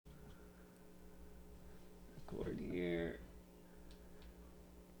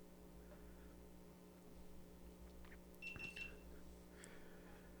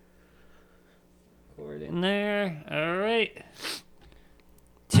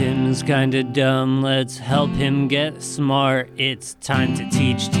Tim's kinda dumb, let's help him get smart. It's time to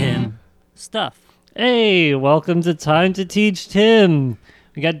teach Tim stuff. Hey, welcome to Time to Teach Tim.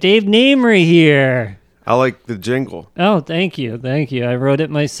 We got Dave Namery here. I like the jingle. Oh, thank you. I wrote it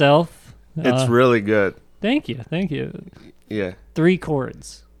myself. It's really good. Thank you. Yeah. 3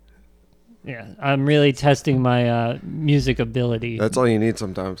 chords. Yeah, I'm really testing my music ability. That's all you need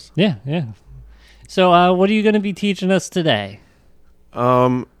sometimes. Yeah. So what are you going to be teaching us today?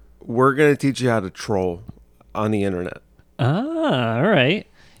 We're going to teach you how to troll on the internet. All right.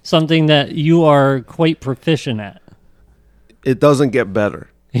 Something that you are quite proficient at. It doesn't get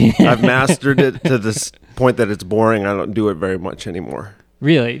better. I've mastered it to this point that it's boring. I don't do it very much anymore.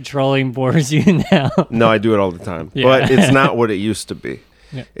 Really? Trolling bores you now? No, I do it all the time. Yeah. But it's not what it used to be.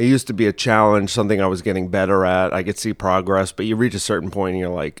 Yeah. It used to be a challenge, something I was getting better at. I could see progress, but you reach a certain point and you're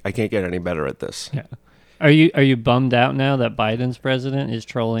like, I can't get any better at this. Yeah. Are you bummed out now that Biden's president? Is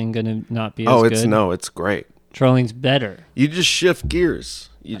trolling going to not be as good? It's great. Trolling's better. You just shift gears.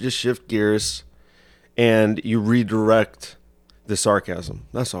 And you redirect the sarcasm.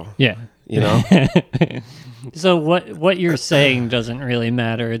 That's all. Yeah. You know? So what you're saying doesn't really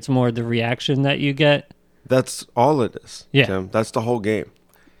matter. It's more the reaction that you get. That's all it is, Yeah. Tim. That's the whole game.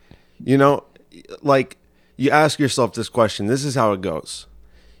 You know, like, you ask yourself this question. This is how it goes.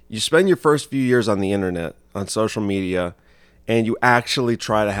 You spend your first few years on the internet, on social media, and you actually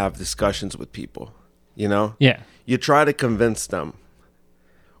try to have discussions with people, you know? Yeah. You try to convince them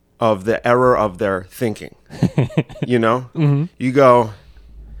of the error of their thinking, you know? Mm-hmm. You go,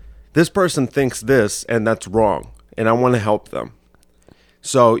 this person thinks this, and that's wrong, and I want to help them.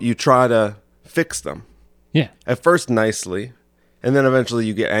 So you try to fix them. Yeah. At first nicely, and then eventually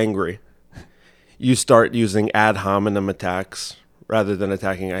you get angry. You start using ad hominem attacks rather than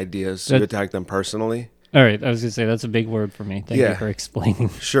attacking ideas. You attack them personally. All right. I was going to say that's a big word for me. Thank you Yeah. for explaining.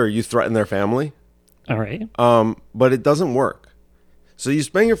 Sure, you threaten their family. All right. But it doesn't work. So you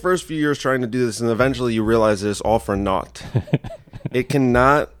spend your first few years trying to do this, and eventually you realize it's all for naught. You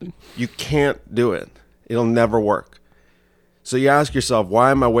can't do it. It'll never work. So you ask yourself,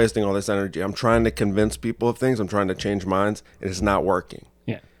 why am I wasting all this energy? I'm trying to convince people of things. I'm trying to change minds. And it's not working.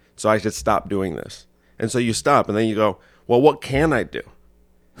 Yeah. So I should stop doing this. And so you stop, and then you go, well, what can I do?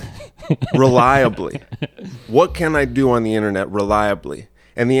 Reliably. What can I do on the internet reliably?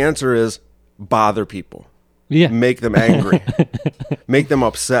 And the answer is bother people. Yeah. Make them angry. Make them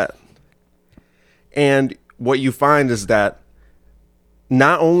upset. And what you find is that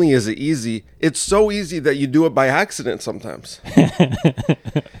not only is it easy, it's so easy that you do it by accident sometimes.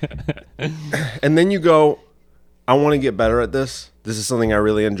 And then you go, I want to get better at this. This is something I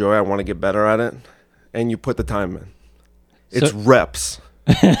really enjoy. I want to get better at it. And you put the time in. It's reps.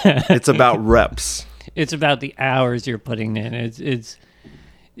 It's about reps. It's about the hours you're putting in.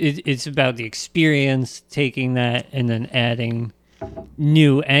 It's about the experience, taking that and then adding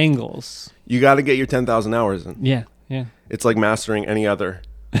new angles. You got to get your 10,000 hours in. Yeah. It's like mastering any other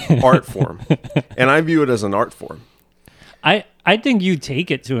art form. And I view it as an art form. I think you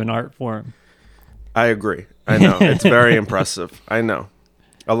take it to an art form. I agree. I know. It's very impressive. I know.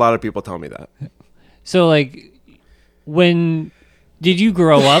 A lot of people tell me that. So, like, did you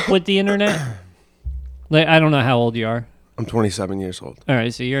grow up with the internet? Like, I don't know how old you are. I'm 27 years old. All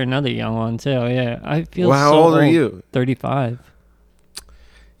right, so you're another young one, too. Yeah, I feel Well, how old are you? 35.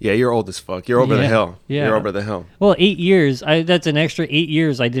 Yeah, you're old as fuck. You're over the hill. Yeah. You're over the hill. Well, 8 years. That's an extra 8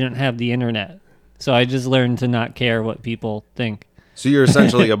 years I didn't have the internet. So I just learned to not care what people think. So you're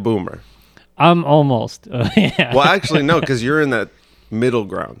essentially a boomer. I'm almost. Yeah. Well, actually, no, because you're in that middle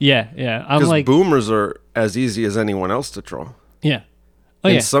ground. Yeah. I'm Because like, boomers are as easy as anyone else to troll. yeah. Oh,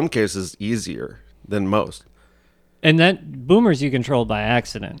 In yeah. some cases, easier than most. And that boomers you control by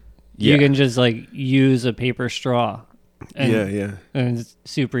accident. Yeah. You can just like use a paper straw. And, Yeah. And it's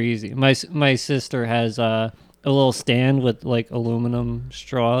super easy. My sister has a little stand with like aluminum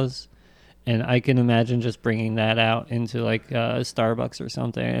straws, and I can imagine just bringing that out into like Starbucks or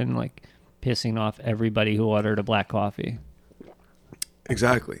something and like pissing off everybody who ordered a black coffee.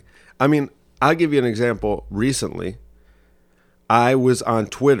 Exactly. I mean, I'll give you an example. Recently, I was on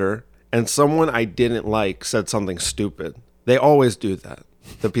Twitter, and someone I didn't like said something stupid. They always do that.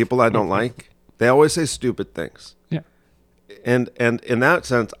 The people I don't like, they always say stupid things. Yeah. And in that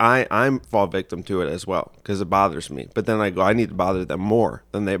sense, I'm fall victim to it as well because it bothers me. But then I go, I need to bother them more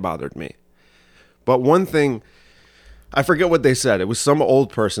than they bothered me. But one thing, I forget what they said. It was some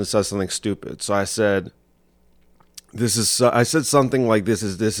old person said something stupid. So I said, I said something like, this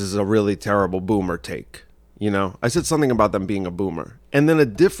is a really terrible boomer take. You know, I said something about them being a boomer. And then a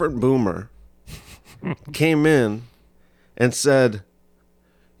different boomer came in and said,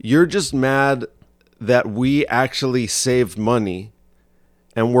 You're just mad that we actually saved money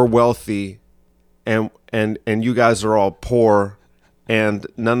and we're wealthy and you guys are all poor and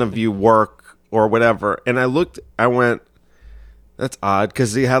none of you work or whatever. And I went, that's odd,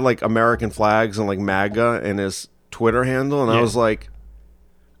 because he had like American flags and like MAGA in his Twitter handle. And I was like,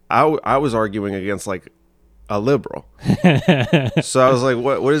 I was arguing against like a liberal. So I was like,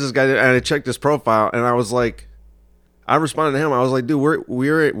 what is this guy doing? And I checked his profile and I was like, I responded to him. I was like, dude,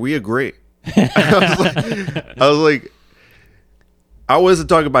 we agree. I was like, I wasn't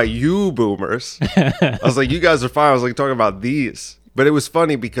talking about you boomers. I was like, you guys are fine. I was like talking about these. But it was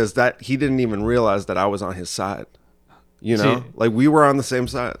funny because that he didn't even realize that I was on his side. You know, See, like we were on the same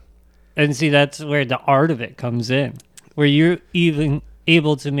side. And see, that's where the art of it comes in, where you're even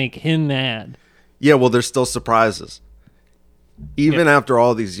able to make him mad. Yeah, well, there's still surprises. Even after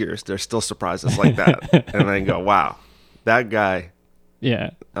all these years, there's still surprises like that. And I go, wow, that guy.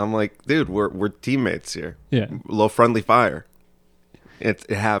 Yeah. I'm like, dude, we're teammates here. Yeah. A little friendly fire. It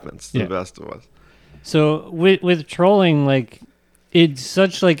happens to the best of us. So with trolling, like, it's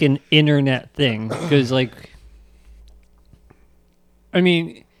such like an internet thing because, like, I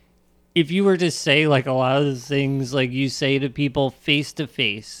mean, if you were to say like a lot of the things like you say to people face to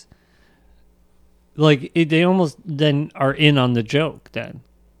face, like they almost then are in on the joke. Then,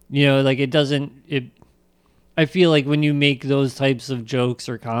 you know, like I feel like when you make those types of jokes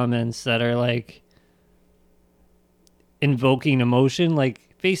or comments that are like invoking emotion, like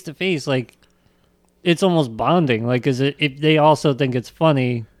face to face, like it's almost bonding. Like, because if they also think it's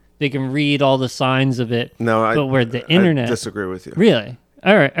funny, they can read all the signs of it. No, but where the internet, I disagree with you. Really?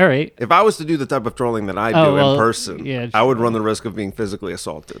 All right. If I was to do the type of trolling that I do in person, I would run the risk of being physically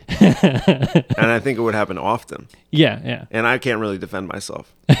assaulted. And I think it would happen often. Yeah. And I can't really defend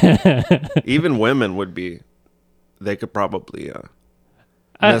myself. Even women they could probably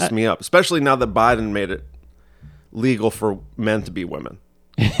mess me up, especially now that Biden made it legal for men to be women.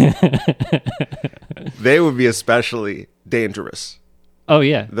 They would be especially dangerous. Oh,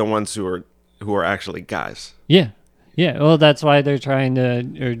 yeah. The ones who are actually guys. Yeah. Well, that's why they're trying to,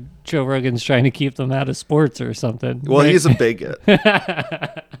 or Joe Rogan's trying to keep them out of sports or something. Well, right? he's a bigot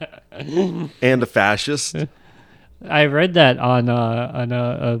and a fascist. I read that on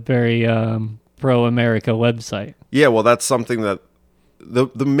a very pro-America website. Yeah, well, that's something that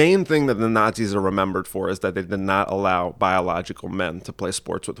the main thing that the Nazis are remembered for is that they did not allow biological men to play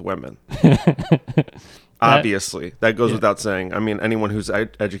sports with women. Obviously, that goes without saying. I mean, anyone who's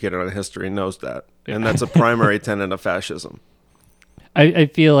educated on history knows that. And that's a primary tenet of fascism. I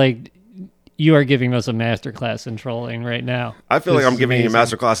feel like you are giving us a masterclass in trolling right now. I feel like I'm giving you a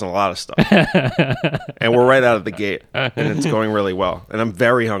masterclass in a lot of stuff. And we're right out of the gate. And it's going really well. And I'm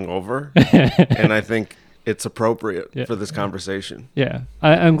very hungover. And I think it's appropriate for this conversation. Yeah.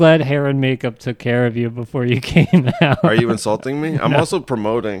 I'm glad hair and makeup took care of you before you came out. Are you insulting me? I'm also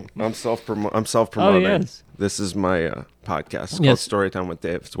promoting. I'm self-promoting. Oh, yes. This is my podcast. It's called Storytime with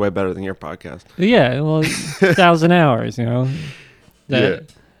Dave. It's way better than your podcast. Yeah, well, 1,000 hours, you know.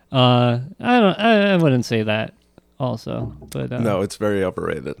 I wouldn't say that also, but no, it's very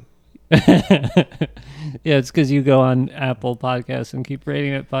overrated. Yeah, it's because you go on Apple Podcasts and keep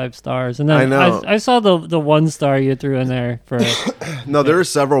rating it 5 stars, and then I know. I saw the 1 star you threw in there for. No, there are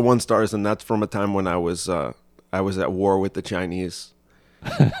several 1 stars, and that's from a time when I was at war with the Chinese.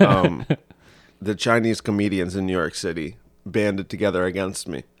 The Chinese comedians in New York City banded together against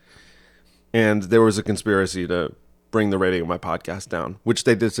me, and there was a conspiracy to bring the rating of my podcast down, which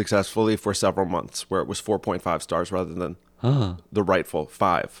they did successfully for several months, where it was 4.5 stars rather than the rightful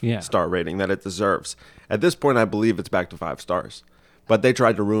 5-star rating that it deserves. At this point, I believe it's back to 5 stars. But they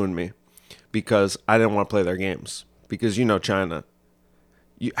tried to ruin me because I didn't want to play their games. Because you know China.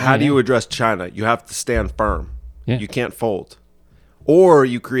 How do you address China? You have to stand firm. Yeah. You can't fold. Or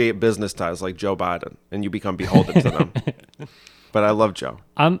you create business ties like Joe Biden, and you become beholden to them. But I love Joe.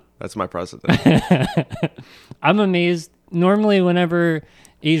 That's my president. I'm amazed. Normally, whenever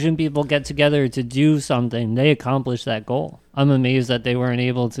Asian people get together to do something, they accomplish that goal. I'm amazed that they weren't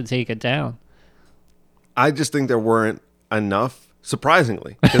able to take it down. I just think there weren't enough,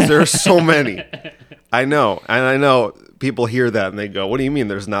 surprisingly, because there are so many. I know. And I know people hear that and they go, what do you mean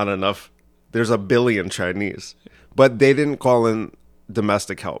there's not enough? There's 1 billion Chinese. But they didn't call in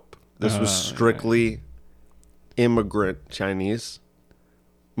domestic help. This was strictly immigrant Chinese,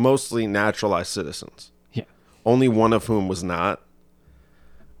 mostly naturalized citizens. Yeah. Only one of whom was not.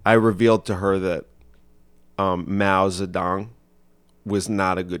 I revealed to her that Mao Zedong was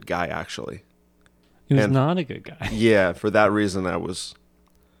not a good guy, actually. He was not a good guy. Yeah, for that reason, I was...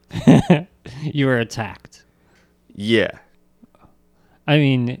 You were attacked. Yeah. I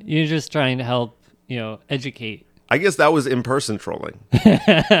mean, you're just trying to help, educate. I guess that was in-person trolling.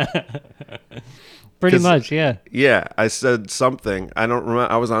 Pretty much, yeah. Yeah, I said something. I don't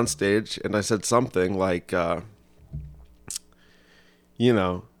remember. I was on stage and I said something like, all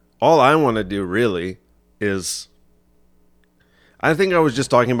I want to do really is. I think I was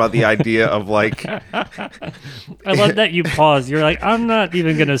just talking about the idea of like. I love that you paused. You're like, I'm not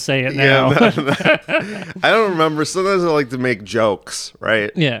even gonna say it now. I don't remember. Sometimes I like to make jokes,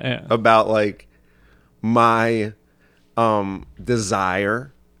 right? Yeah. About like my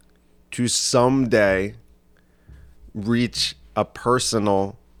desire to someday reach a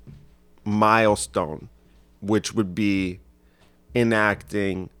personal milestone, which would be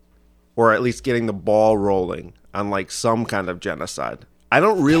enacting or at least getting the ball rolling on like some kind of genocide. I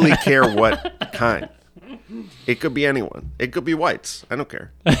don't really care what kind. It could be anyone. It could be whites. I don't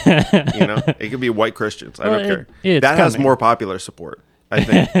care. It could be white Christians. I don't care. That has more popular support, I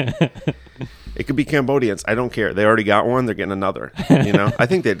think. It could be Cambodians. I don't care. They already got one. They're getting another. I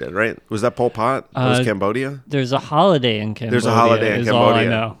think they did, right? Was that Pol Pot? That was Cambodia? There's a holiday in Cambodia. There's a holiday in Cambodia. All I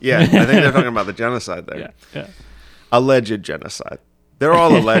know. Yeah, I think they're talking about the genocide there. Yeah. Alleged genocide. They're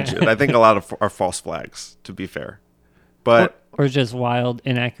all alleged. I think a lot of are false flags, to be fair. But or just wild,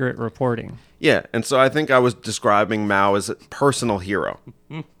 inaccurate reporting. Yeah, and so I think I was describing Mao as a personal hero.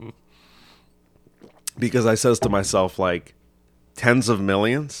 Because I says to myself, like, tens of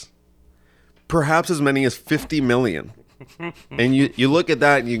millions? Perhaps as many as 50 million. And you look at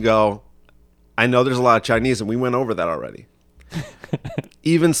that and you go, I know there's a lot of Chinese, and we went over that already.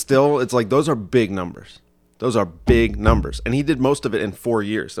 Even still, it's like, those are big numbers. Those are big numbers. And he did most of it in 4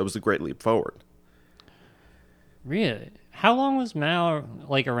 years. That was a great leap forward. Really? How long was Mao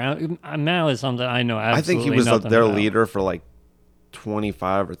around? Mao is something I know absolutely I think he was their about. leader for like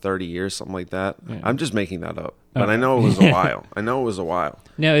 25 or 30 years, something like that. Yeah. I'm just making that up. But Okay. I know it was a while.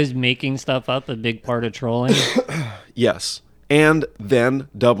 Now, is making stuff up a big part of trolling? Yes. And then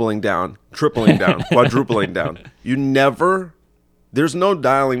doubling down, tripling down, quadrupling down. There's no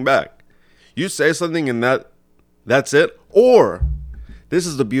dialing back. You say something and that's it. Or, this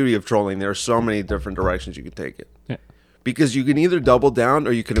is the beauty of trolling. There are so many different directions you can take it. Yeah. Because you can either double down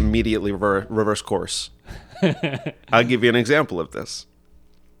or you can immediately reverse course. I'll give you an example of this.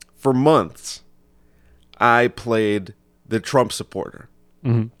 For months, I played the Trump supporter,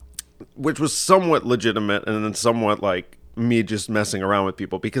 which was somewhat legitimate and then somewhat like me just messing around with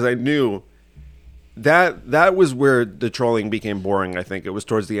people because I knew that was where the trolling became boring. I think it was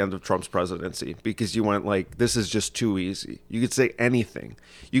towards the end of Trump's presidency because you went like, this is just too easy. You could say anything.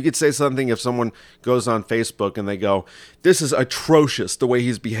 You could say something if someone goes on Facebook and they go, this is atrocious the way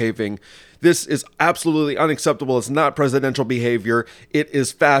he's behaving. This is absolutely unacceptable. It's not presidential behavior. It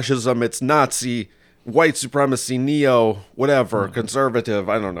is fascism. It's Nazi, white supremacy, neo, whatever, conservative.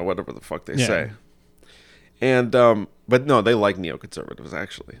 I don't know, whatever the fuck they say. And, but no, they like neoconservatives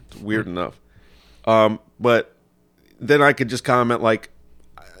actually. It's weird enough. But then I could just comment like,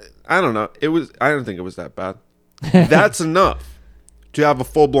 I don't know. I don't think it was that bad. That's enough to have a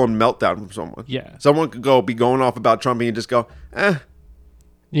full blown meltdown from someone. Yeah. Someone could be going off about Trump and you just go,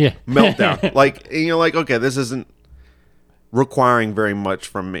 yeah. meltdown. Like, and you're like, okay, this isn't requiring very much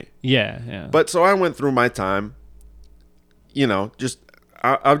from me. Yeah. But so I went through my time,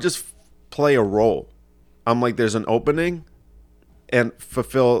 I'll just play a role. I'm like, there's an opening and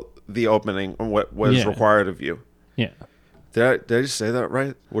fulfill the opening and what is required of you. Yeah. Did I just say that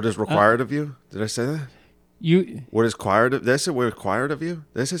right? What is required of you? Did I say that? What is required of? Did I say what is required of you?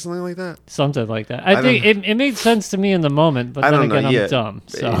 Did I say something like that? Something like that. I think it made sense to me in the moment, but then again, I'm dumb.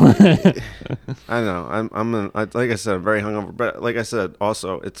 So I know. I'm like I said, I'm very hungover. But like I said,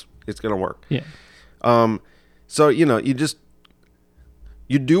 also it's gonna work. Yeah. So you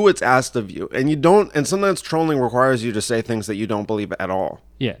do what's asked of you, and you don't. And sometimes trolling requires you to say things that you don't believe at all.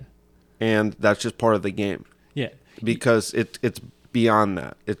 Yeah. And that's just part of the game. Yeah. Because it's beyond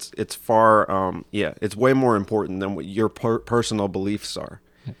that. It's far. It's way more important than what your personal beliefs are.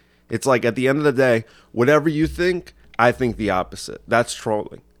 Yeah. It's like at the end of the day, whatever you think, I think the opposite. That's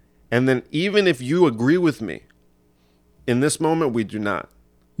trolling. And then even if you agree with me, in this moment we do not.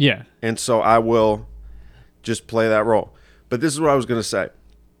 Yeah. And so I will just play that role. But this is what I was going to say.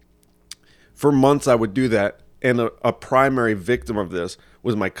 For months I would do that, and a primary victim of this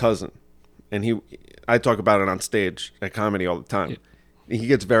was my cousin. And I talk about it on stage at comedy all the time. Yeah. He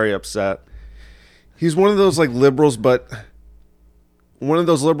gets very upset. He's one of those like liberals, but one of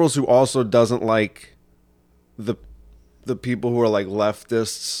those liberals who also doesn't like the people who are like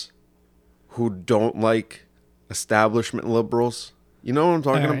leftists who don't like establishment liberals. You know what I'm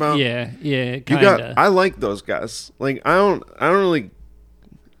talking about? Yeah, kinda. I like those guys. Like I don't really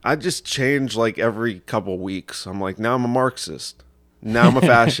I just change like every couple weeks. I'm like, now I'm a Marxist. Now I'm a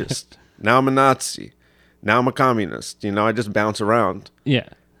fascist. Now I'm a Nazi. Now I'm a communist. You know, I just bounce around. Yeah.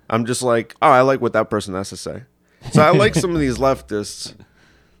 I'm just like, oh, I like what that person has to say. So I like some of these leftists,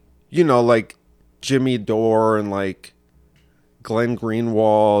 you know, like Jimmy Dore and like Glenn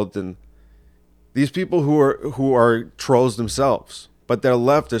Greenwald and these people who are trolls themselves, but they're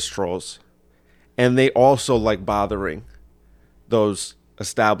leftist trolls, and they also like bothering those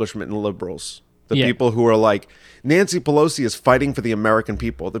establishment and liberals, the people who are like, Nancy Pelosi is fighting for the American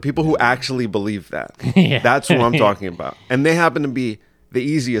people, the people who actually believe that. Yeah. That's who I'm talking about, and they happen to be the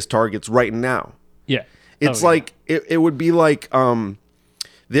easiest targets right now. Yeah. It's like it would be like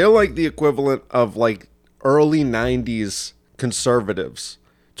they're like the equivalent of like early 90s conservatives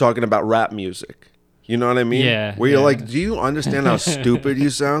talking about rap music. You know what I mean? Yeah. Where you're like, do you understand how stupid you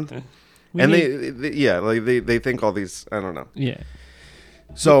sound? And they think all these, I don't know. Yeah.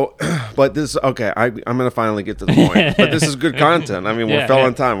 So, but this, okay, I'm going to finally get to the point. But this is good content. I mean, we're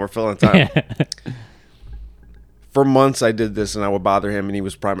filling time. We're filling time. For months I did this and I would bother him and he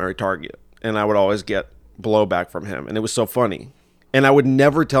was primary target. And I would always get blowback from him. And it was so funny. And I would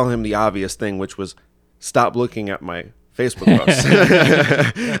never tell him the obvious thing, which was stop looking at my Facebook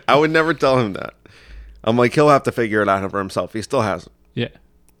posts. I would never tell him that. I'm like, he'll have to figure it out for himself. He still hasn't. Yeah.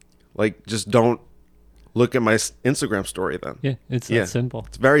 Like, just don't look at my Instagram story then. Yeah. It's that simple.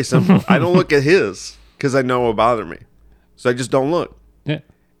 It's very simple. I don't look at his because I know it will bother me. So I just don't look. Yeah.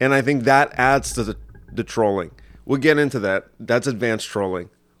 And I think that adds to the trolling. We'll get into that. That's advanced trolling.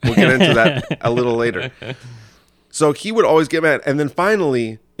 We'll get into that a little later. So he would always get mad. And then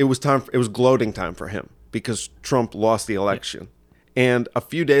finally, it was gloating time for him because Trump lost the election. And a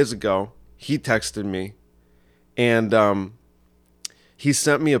few days ago, he texted me and he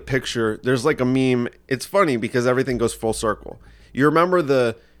sent me a picture. There's like a meme. It's funny because everything goes full circle. You remember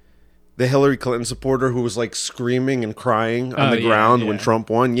the Hillary Clinton supporter who was like screaming and crying on the ground when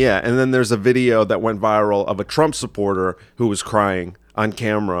Trump won? Yeah. And then there's a video that went viral of a Trump supporter who was crying on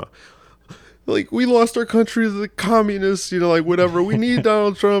camera. Like, we lost our country to the communists, you know, like whatever. We need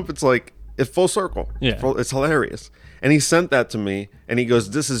Donald Trump. It's like, it's full circle. Yeah. It's hilarious. And he sent that to me and he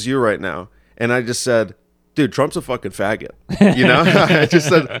goes, this is you right now. And I just said, dude, Trump's a fucking faggot. You know? I just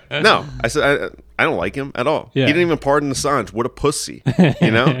said, no. I said, I don't like him at all. Yeah. He didn't even pardon Assange. What a pussy.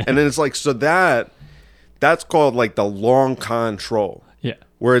 You know? And then it's like, so that's called like the long con troll. Yeah.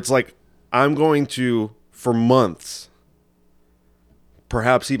 Where it's like, I'm going to, for months,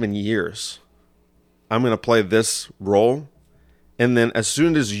 perhaps even years, I'm going to play this role. And then as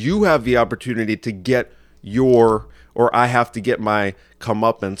soon as you have the opportunity to get or I have to get my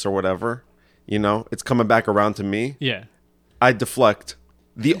comeuppance or whatever, you know, it's coming back around to me. Yeah. I deflect.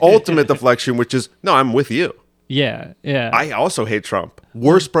 The ultimate deflection, which is, no, I'm with you. Yeah. Yeah. I also hate Trump.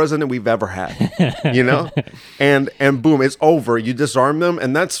 Worst president we've ever had. You know? And boom, it's over. You disarm them,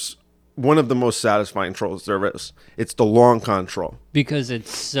 and that's one of the most satisfying trolls there is. It's the long con troll. Because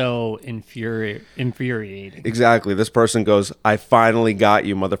it's so infuriating. Exactly. This person goes, I finally got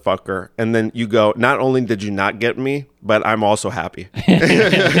you, motherfucker. And then you go, not only did you not get me, but I'm also happy.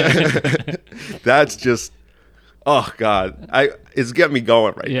 That's just, oh God. It's getting me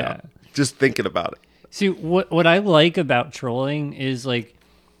going right now. Just thinking about it. See, what I like about trolling is like,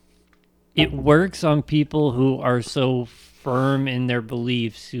 it works on people who are so firm in their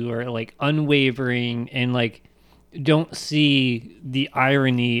beliefs, who are like unwavering and like don't see the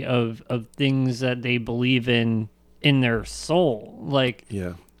irony of things that they believe in their soul. Like,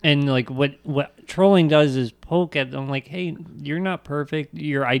 yeah. And like what trolling does is poke at them like, hey, you're not perfect.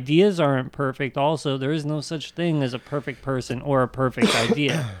 Your ideas aren't perfect. Also, there is no such thing as a perfect person or a perfect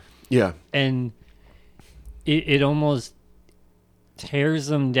idea. Yeah. And it almost tears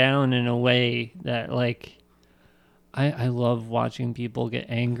them down in a way that like, I love watching people get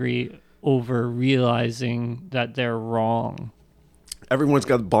angry over realizing that they're wrong. Everyone's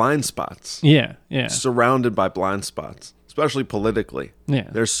got blind spots. Yeah, yeah. Surrounded by blind spots, especially politically. Yeah.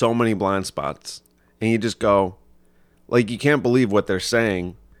 There's so many blind spots. And you just go, like, you can't believe what they're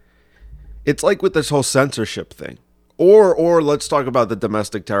saying. It's like with this whole censorship thing. Or let's talk about the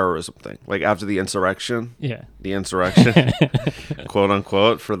domestic terrorism thing. Like after the insurrection. Yeah. The insurrection, quote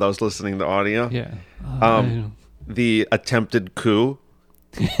unquote, for those listening to audio. Yeah. The attempted coup.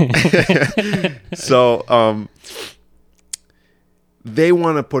 So they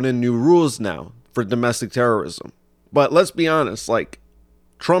want to put in new rules now for domestic terrorism. But let's be honest, like,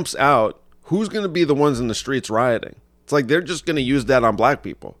 Trump's out. Who's going to be the ones in the streets rioting? It's like they're just going to use that on black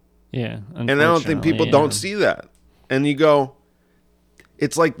people. Yeah. And I don't think people don't see that. And you go,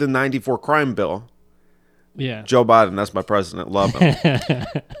 it's like the 94 crime bill. Yeah. Joe Biden, that's my president. Love him.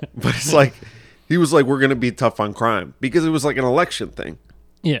 But it's like, he was like, we're going to be tough on crime because it was like an election thing.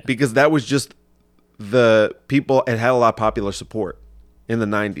 Yeah. Because that was just the people, it had a lot of popular support in the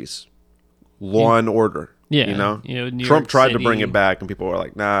 90s. Law and order. Yeah. You know? New Trump York tried to City. bring it back and people were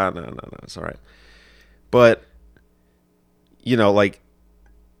like, nah, it's all right. But, you know, like,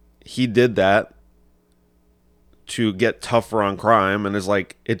 he did that to get tougher on crime, and it's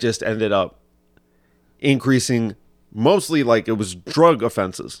like, it just ended up increasing, mostly like it was drug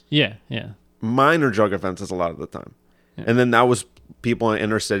offenses. Yeah. Yeah. Minor drug offenses a lot of the time. Yeah. And then that was people in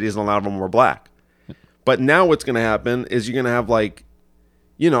inner cities, and a lot of them were black. Yeah. But now what's going to happen is you're going to have like,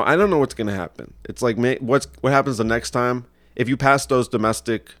 you know, I don't know what's going to happen. It's like, what happens the next time? If you pass those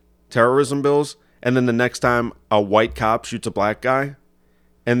domestic terrorism bills, and then the next time a white cop shoots a black guy,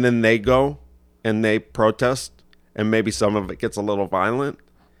 and then they go and they protest, and maybe some of it gets a little violent,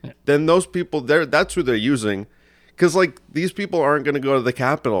 yeah. Then those people, that's who they're using. Because, like, these people aren't going to go to the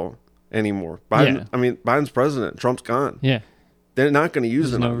Capitol anymore. Biden's president. Trump's gone. Yeah. They're not going to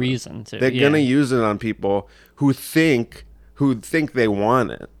use There's it on no them. reason to. They're going to use it on people who think they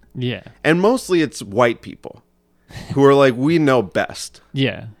want it. Yeah. And mostly it's white people who are like, we know best.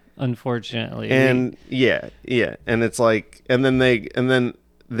 Yeah. Unfortunately. And yeah. And it's like, and then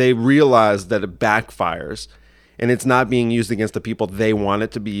they realize that it backfires and it's not being used against the people they want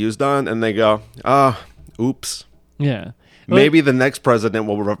it to be used on. And they go, oops. Yeah. Maybe the next president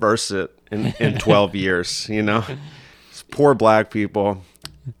will reverse it in 12 years, you know? It's poor black people.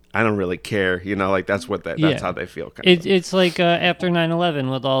 I don't really care, you know, like that's how they feel. It's like after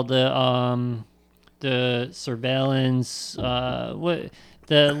 9/11 with all the surveillance,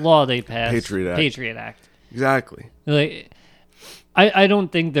 the law they passed, Patriot Act. Exactly. Like, I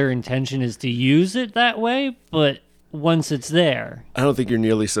don't think their intention is to use it that way, but once it's there, I don't think you're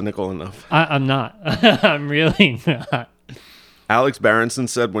nearly cynical enough. I'm not. I'm really not. Alex Berenson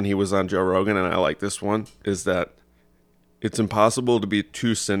said when he was on Joe Rogan, and I like this one, is that it's impossible to be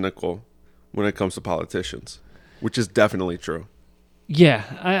too cynical when it comes to politicians, which is definitely true. Yeah,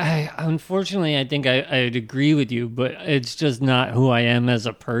 I unfortunately, I think I'd agree with you, but it's just not who I am as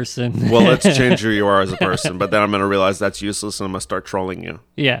a person. Well, let's change who you are as a person, but then I'm going to realize that's useless and I'm going to start trolling you.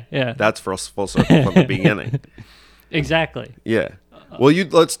 Yeah. That's for full circle from the beginning. Exactly. Yeah. Well,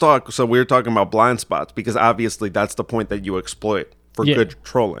 let's talk. So we were talking about blind spots because obviously that's the point that you exploit for good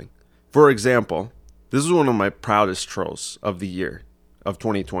trolling. For example, this is one of my proudest trolls of the year of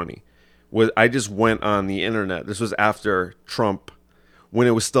 2020. I just went on the internet. This was after Trump, when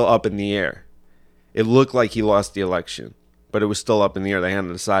it was still up in the air. It looked like he lost the election, but it was still up in the air. They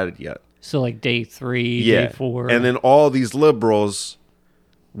hadn't decided yet. So like day 3, day 4. And then all these liberals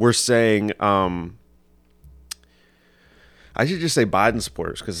were saying, I should just say Biden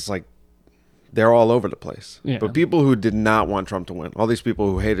supporters because it's like they're all over the place. Yeah. But people who did not want Trump to win, all these people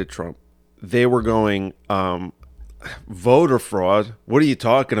who hated Trump, they were going, voter fraud? What are you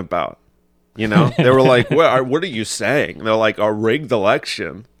talking about? You know, they were like, what are you saying? They're like, a rigged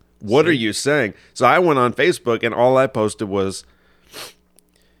election. What are you saying? So I went on Facebook and all I posted was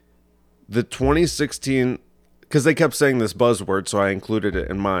the 2016, because they kept saying this buzzword, so I included it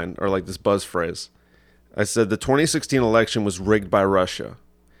in mine, or like this buzz phrase. I said the 2016 election was rigged by Russia.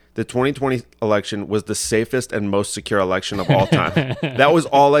 The 2020 election was the safest and most secure election of all time. That was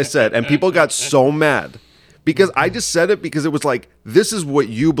all I said. And people got so mad because I just said it because it was like, this is what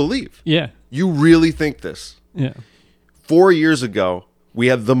you believe. Yeah. You really think this. Yeah. 4 years ago, we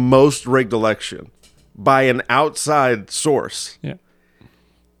had the most rigged election by an outside source. Yeah.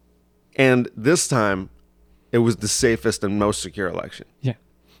 And this time, it was the safest and most secure election. Yeah.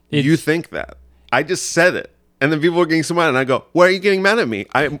 You think that. I just said it. And then people are getting so mad, and I go, why are you getting mad at me?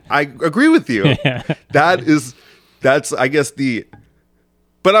 I agree with you. Yeah. That's I guess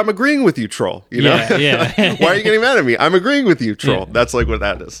but I'm agreeing with you, troll. You know? Yeah. Why are you getting mad at me? I'm agreeing with you, troll. Yeah. That's like what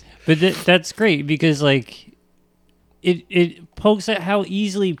that is. But that's great because like it pokes at how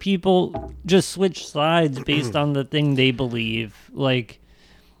easily people just switch sides based on the thing they believe. Like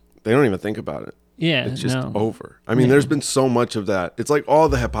they don't even think about it. Yeah, it's just over. I mean, there's been so much of that. It's like all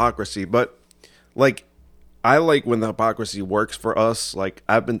the hypocrisy, but like I like when the hypocrisy works for us. Like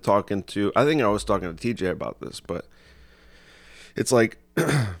I think I was talking to TJ about this, but it's like,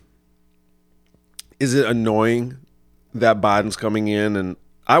 is it annoying that Biden's coming in? And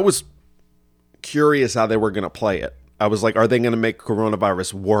I was curious how they were going to play it. I was like, are they going to make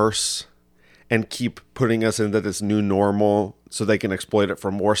coronavirus worse and keep putting us into this new normal so they can exploit it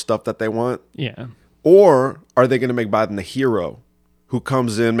for more stuff that they want? Yeah. Or are they going to make Biden the hero who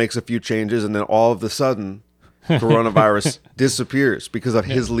comes in, makes a few changes, and then all of a sudden coronavirus disappears because of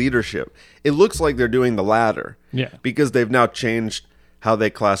his leadership. It looks like they're doing the latter. Yeah. Because they've now changed how they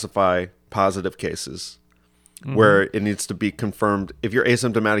classify positive cases, where it needs to be confirmed. If you're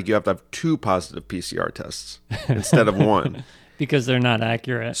asymptomatic, you have to have 2 positive PCR tests instead of 1. Because they're not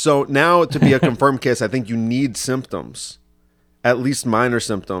accurate. So now to be a confirmed case, I think you need symptoms, at least minor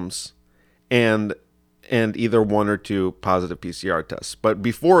symptoms, and either 1 or 2 positive PCR tests. But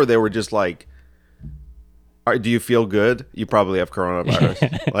before they were just like, do you feel good? You probably have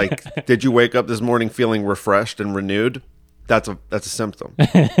coronavirus. Like, did you wake up this morning feeling refreshed and renewed? That's a symptom.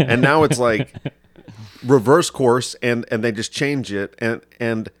 And now it's like reverse course, and they just change it,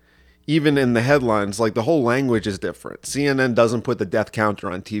 and even in the headlines, like the whole language is different. CNN doesn't put the death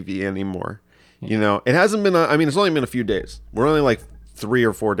counter on TV anymore. You know, it hasn't been. It's only been a few days. We're only like 3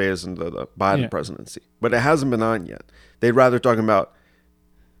 or 4 days into the Biden presidency, but it hasn't been on yet. They'd rather talk about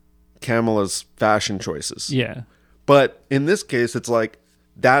Kamala's fashion choices. Yeah. But in this case, it's like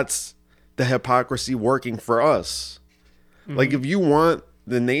that's the hypocrisy working for us. Like, if you want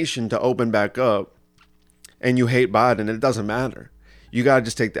the nation to open back up and you hate Biden, it doesn't matter. You got to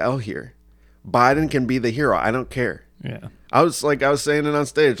just take the L here. Biden can be the hero. I don't care. Yeah. I was saying it on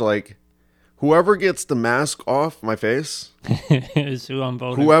stage, like, whoever gets the mask off my face, is who I'm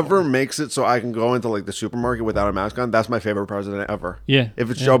voting whoever for. makes it so I can go into like the supermarket without a mask on, that's my favorite president ever. Yeah. If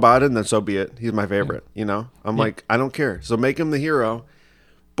it's Joe Biden, then so be it. He's my favorite, you know? I'm like, I don't care. So make him the hero.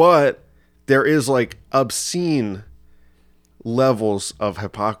 But there is like obscene levels of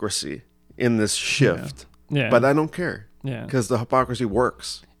hypocrisy in this shift. Yeah. But I don't care. Yeah. Because the hypocrisy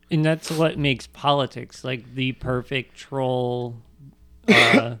works. And that's what makes politics like the perfect troll.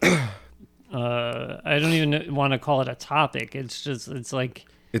 I don't even want to call it a topic. It's like.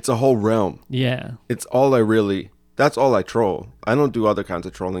 It's a whole realm. Yeah. That's all I troll. I don't do other kinds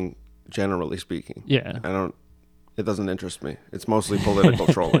of trolling, generally speaking. Yeah. It doesn't interest me. It's mostly political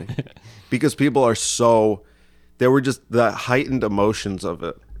trolling. Because people are there were just the heightened emotions of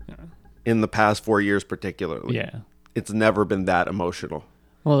it in the past 4 years particularly. Yeah. It's never been that emotional.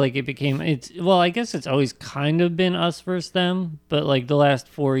 Well, like I guess it's always kind of been us versus them, but like the last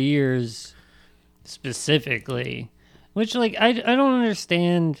 4 years specifically, which like I don't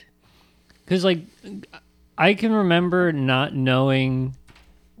understand, because like I can remember not knowing.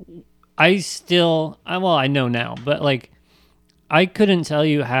 I know now, but like I couldn't tell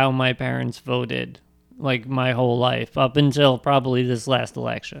you how my parents voted like my whole life up until probably this last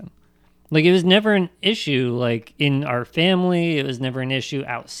election. Like, it was never an issue, like, in our family. It was never an issue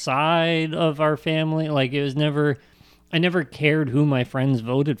outside of our family. Like, I never cared who my friends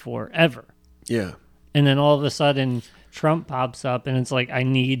voted for, ever. Yeah. And then all of a sudden, Trump pops up, and it's like, I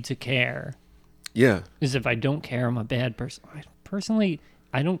need to care. Yeah. Because if I don't care, I'm a bad person.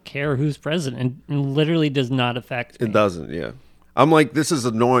 I don't care who's president. It literally does not affect me. It doesn't, yeah. I'm like, this is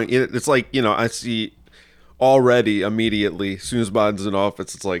annoying. It's like, you know, I see already immediately, as soon as Biden's in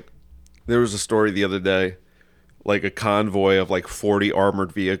office, it's like, there was a story the other day, like a convoy of like 40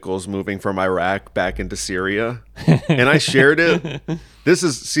 armored vehicles moving from Iraq back into Syria. And I shared it. This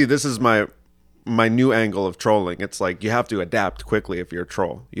is my new angle of trolling. It's like you have to adapt quickly if you're a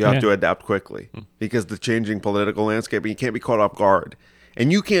troll. You have to adapt quickly because the changing political landscape, and you can't be caught off guard.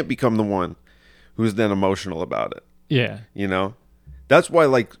 And you can't become the one who's then emotional about it. Yeah. You know? That's why,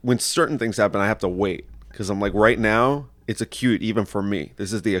 like, when certain things happen, I have to wait. Because I'm like, right now, it's acute even for me.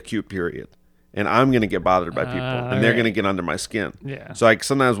 This is the acute period. And I'm going to get bothered by people. And they're going to get under my skin. Yeah. So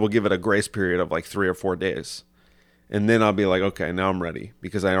sometimes we'll give it a grace period of like 3 or 4 days. And then I'll be like, okay, now I'm ready.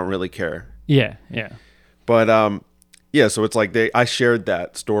 Because I don't really care. Yeah, yeah. But, yeah, so it's like I shared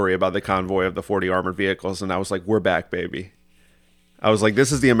that story about the convoy of the 40 armored vehicles. And I was like, we're back, baby. I was like,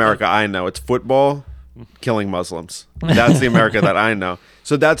 this is the America I know. It's football, killing Muslims. That's the America that I know.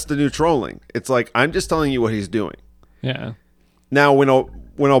 So that's the new trolling. It's like, I'm just telling you what he's doing. Yeah. Now, when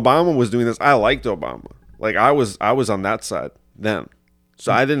Obama was doing this, I liked Obama. Like, I was on that side then.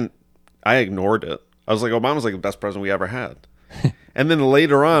 So I ignored it. I was like, Obama's like the best president we ever had. And then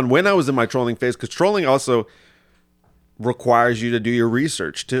later on, when I was in my trolling phase, because trolling also requires you to do your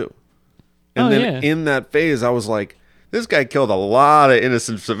research too. And in that phase, I was like, this guy killed a lot of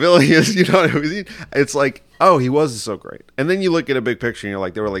innocent civilians. You know what I mean? It's like, oh, he wasn't so great. And then you look at a big picture and you're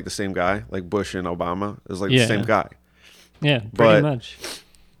like, they were like the same guy, like Bush and Obama. It was like the same guy. Yeah, pretty much.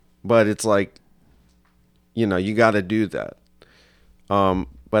 But it's like, you know, you got to do that.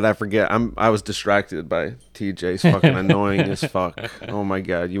 But I forget. I was distracted by TJ's fucking annoying as fuck. Oh my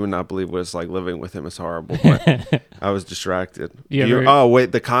god, you would not believe what it's like living with him. It's horrible. But I was distracted. Oh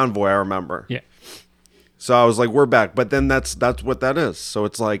wait, the convoy. I remember. Yeah. So I was like, we're back. But then that's what that is. So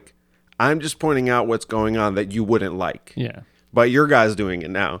it's like, I'm just pointing out what's going on that you wouldn't like. Yeah. But your guy's doing it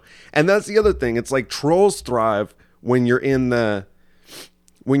now. And that's the other thing. It's like trolls thrive when you're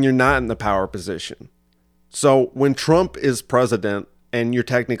not in the power position. So when Trump is president and you're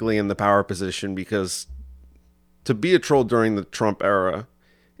technically in the power position, because to be a troll during the Trump era,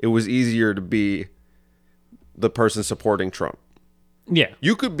 it was easier to be the person supporting Trump. Yeah.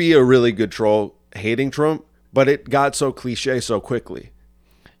 You could be a really good troll hating Trump, but it got so cliche so quickly.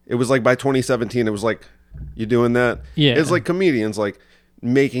 It was like by 2017, it was like, you doing that? Yeah. It's like comedians like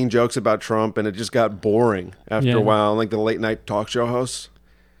making jokes about Trump, and it just got boring after a while, like the late night talk show hosts.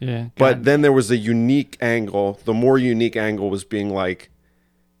 Yeah. But then there was a unique angle. The more unique angle was being like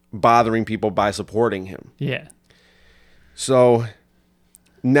bothering people by supporting him. Yeah. So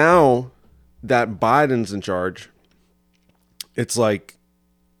now that Biden's in charge, it's like,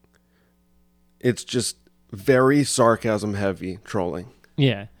 it's just very sarcasm heavy trolling.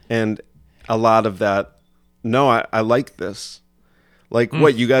 Yeah. And a lot of that, no, I like this. Like,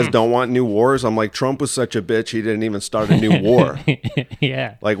 what, you guys don't want new wars? I'm like, Trump was such a bitch, he didn't even start a new war.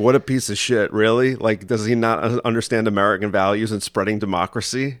 Yeah. Like, what a piece of shit, really? Like, does he not understand American values and spreading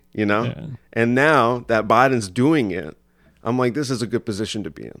democracy, you know? Yeah. And now that Biden's doing it, I'm like, this is a good position to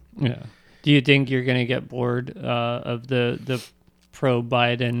be in. Yeah. Do you think you're going to get bored of the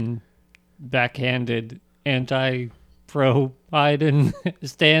pro-Biden backhanded anti-pro-Biden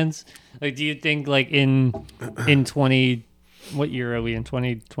stance? Like, do you think like in 20, what year are we in,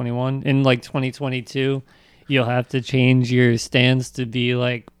 2021? In like 2022, you'll have to change your stance to be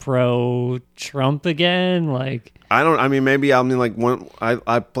like pro-Trump again? Like, I mean, maybe I mean, like, when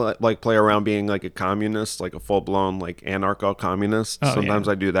I play around being like a communist, like a full-blown like anarcho-communist. Oh, Sometimes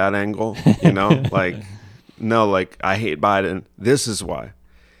yeah. I do that angle, you know? Like, no, like, I hate Biden. This is why.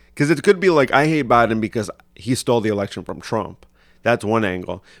 Because it could be like, I hate Biden because he stole the election from Trump. That's one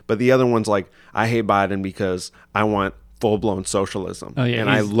angle. But the other one's like, I hate Biden because I want full-blown socialism. Oh, yeah, and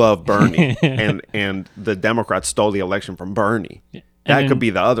I love Bernie. and the Democrats stole the election from Bernie. That could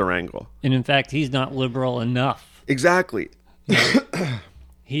be the other angle. And in fact, he's not liberal enough. Exactly.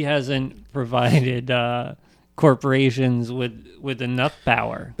 He hasn't provided corporations with enough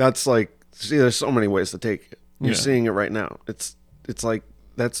power. That's like, see, there's so many ways to take it. You're Yeah. seeing it right now. It's like,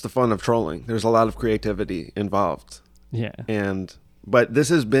 that's the fun of trolling. There's a lot of creativity involved. Yeah. But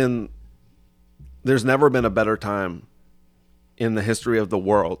there's never been a better time in the history of the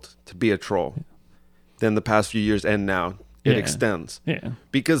world to be a troll than the past few years, and now it Yeah. extends. Yeah.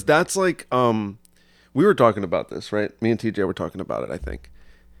 Because that's like, we were talking about this, right? Me and TJ were talking about it, I think.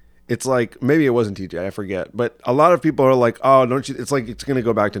 It's like, maybe it wasn't TJ, I forget. But a lot of people are like, oh, don't you, it's like, it's going to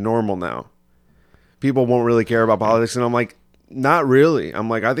go back to normal now. People won't really care about politics. And I'm like, not really. I'm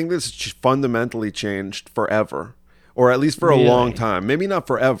like, I think this fundamentally changed forever, or at least for a long time. Maybe not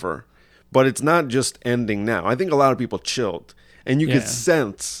forever, but it's not just ending now. I think a lot of people chilled, and you could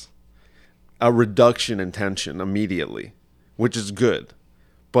sense a reduction in tension immediately, which is good.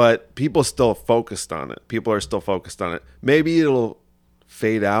 But people still focused on it. People are still focused on it. Maybe it'll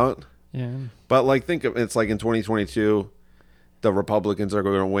fade out. Yeah. But like, think of it's like in 2022, the Republicans are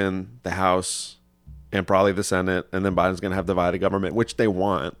going to win the House and probably the Senate, and then Biden's going to have divided government, which they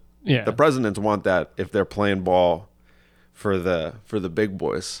want. Yeah. The presidents want that if they're playing ball for the big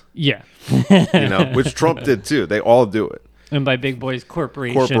boys, Yeah. you know, which Trump did too. They all do it. And by big boys,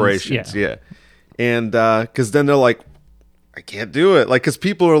 corporations. Yeah. And because then they're like, I can't do it. Like, because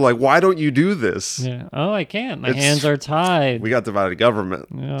people are like, why don't you do this? Yeah. Oh, I can't. My hands are tied. We got divided government.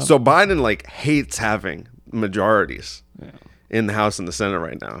 Yeah. So Biden like hates having majorities in the House and the Senate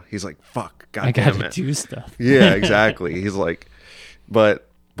right now. He's like, fuck, I God damn gotta it. do stuff. Yeah, exactly. He's like, but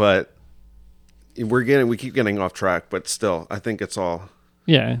we keep getting off track, but still, I think it's all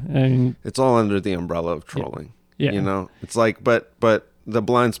Yeah. it's all under the umbrella of trolling. Yeah. You know, it's like, but the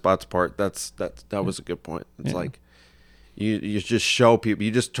blind spots part, that was a good point. It's like, you just show people,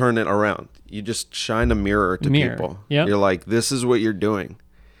 you just turn it around. You just shine a mirror to people. Yep. You're like, this is what you're doing.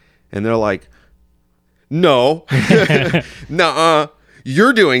 And they're like, no, nuh-uh,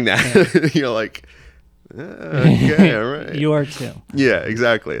 you're doing that. You're like, okay, all right. You are too. Yeah,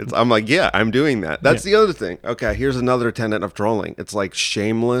 exactly. I'm like, yeah, I'm doing that. That's the other thing. Okay, here's another tenet of trolling. It's like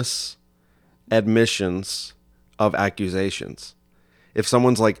shameless admissions of accusations. If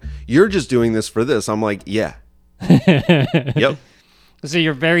someone's like, you're just doing this for this, I'm like, yeah. Yep. So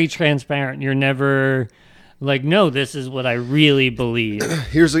you're very transparent. You're never like, no, this is what I really believe.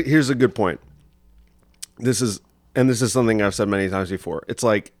 Here's a good point. This is something I've said many times before. It's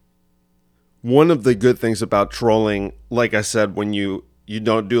like, one of the good things about trolling, like I said, when you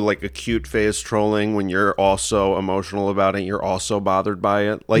don't do like acute phase trolling, when you're also emotional about it, you're also bothered by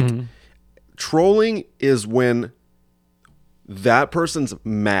it. Like, trolling is when that person's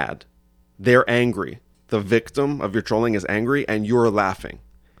mad. They're angry. The victim of your trolling is angry and you're laughing.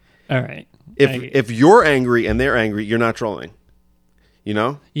 All right. If you're angry and they're angry, you're not trolling. You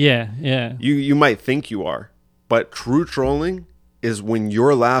know? Yeah, yeah. You might think you are, but true trolling is when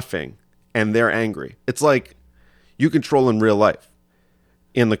you're laughing and they're angry. It's like you can troll in real life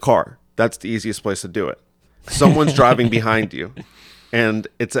in the car. That's the easiest place to do it. Someone's driving behind you and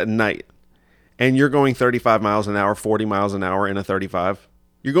it's at night and you're going 35 miles an hour, 40 miles an hour in a 35.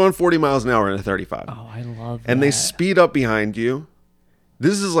 You're going 40 miles an hour in a 35. Oh, I love that. And they speed up behind you.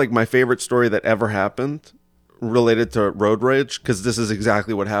 This is like my favorite story that ever happened related to road rage, because this is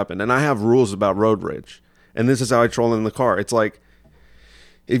exactly what happened. And I have rules about road rage. And this is how I troll in the car. It's like,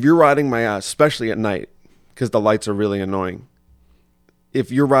 if you're riding my ass, especially at night, because the lights are really annoying.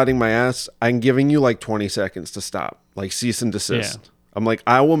 If you're riding my ass, I'm giving you like 20 seconds to stop, like cease and desist. Yeah. I'm like,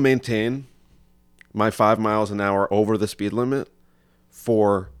 I will maintain my 5 miles an hour over the speed limit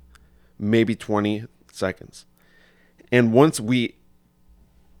for maybe 20 seconds. And once we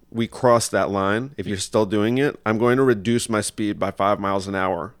cross that line, if you're still doing it, I'm going to reduce my speed by 5 miles an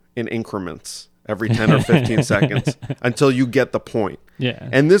hour in increments every 10 or 15 seconds until you get the point. Yeah.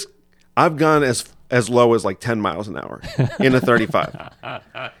 And this, I've gone as low as like 10 miles an hour in a 35.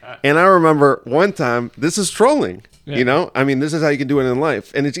 And I remember one time, this is trolling. Yeah. You know, I mean, this is how you can do it in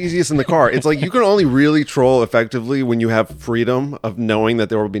life. And it's easiest in the car. It's like you can only really troll effectively when you have freedom of knowing that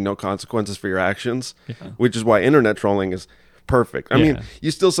there will be no consequences for your actions, which is why internet trolling is perfect. I mean,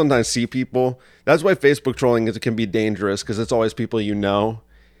 you still sometimes see people. That's why Facebook trolling it can be dangerous, because it's always people you know.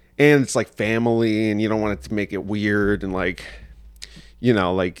 And it's like family, and you don't want it to make it weird. And like, you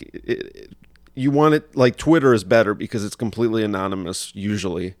know, like you want it, like Twitter is better because it's completely anonymous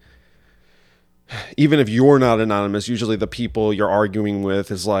usually. Even if you're not anonymous, usually the people you're arguing with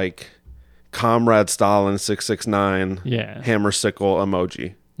is like Comrade Stalin 669 hammer sickle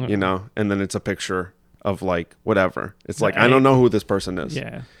emoji, you know, and then it's a picture of like whatever. It's like, I don't know who this person is.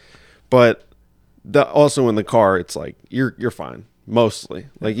 Yeah. But also in the car, it's like you're fine mostly.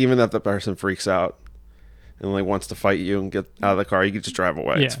 Like even if the person freaks out and like wants to fight you and get out of the car, you can just drive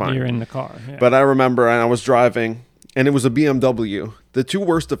away. Yeah, it's fine. You're in the car. Yeah. But I remember, and I was driving, and it was a BMW. The two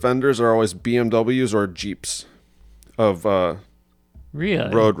worst offenders are always BMWs or Jeeps of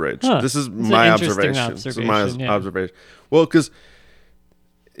really road rage. Huh. This is my observation. This is my observation. Well, because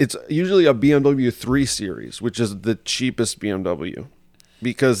it's usually a BMW 3 Series, which is the cheapest BMW,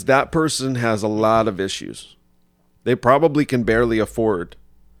 because that person has a lot of issues. They probably can barely afford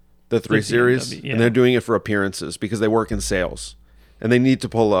the 3 Series, and they're doing it for appearances because they work in sales, and they need to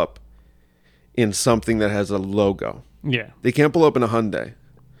pull up in something that has a logo. Yeah. They can't pull up in a Hyundai.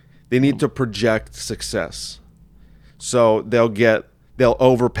 They need to project success. So they'll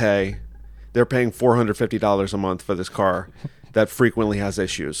overpay. They're paying $450 a month for this car that frequently has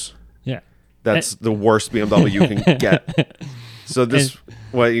issues. Yeah. That's the worst BMW you can get. So this,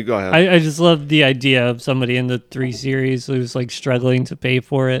 you go ahead. I just love the idea of somebody in the 3 Series who's like struggling to pay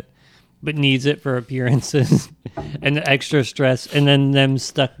for it, but needs it for appearances and the extra stress, and then them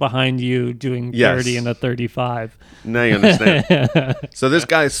stuck behind you doing 30 in a 35. Now you understand. So this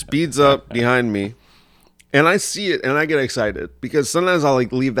guy speeds up behind me, and I see it, and I get excited because sometimes I'll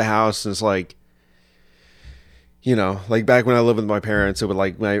like leave the house, and it's like, you know, like back when I lived with my parents, it would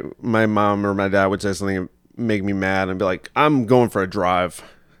like my mom or my dad would say something make me mad and be like, I'm going for a drive,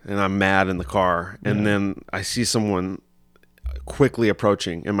 and I'm mad in the car, and then I see someone quickly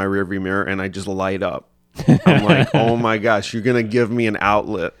approaching in my rearview mirror, and I just light up. I'm like, oh my gosh, you're gonna give me an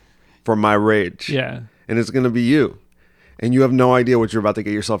outlet for my rage, and it's gonna be you, and you have no idea what you're about to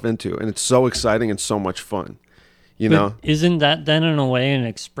get yourself into, and it's so exciting and so much fun, you know. Isn't that then in a way an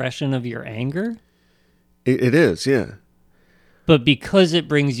expression of your anger? It is, yeah. But because it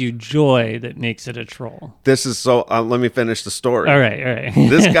brings you joy, that makes it a troll. This is so. Let me finish the story. All right.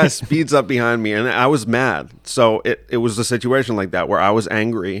 This guy speeds up behind me, and I was mad. So it was a situation like that where I was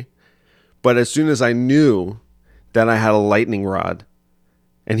angry, but as soon as I knew that I had a lightning rod,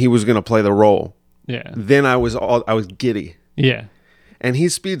 and he was going to play the role, then I was giddy. Yeah. And he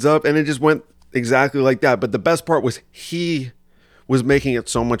speeds up, and it just went exactly like that. But the best part was he was making it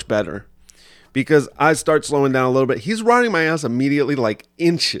so much better. Because I start slowing down a little bit. He's riding my ass immediately, like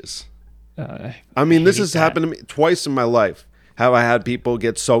inches. I mean, this has happened to me twice in my life. How I had people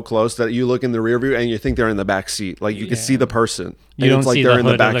get so close that you look in the rear view and you think they're in the back seat. Like you can see the person. You don't see the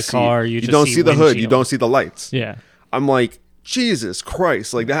hood of the car. You don't see the hood. You don't see the lights. Yeah. I'm like, Jesus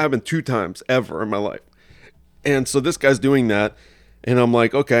Christ. Like that happened 2 times ever in my life. And so this guy's doing that. And I'm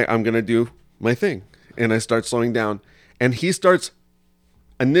like, okay, I'm going to do my thing. And I start slowing down. And he starts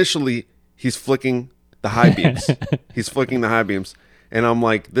initially... he's flicking the high beams. He's flicking the high beams. And I'm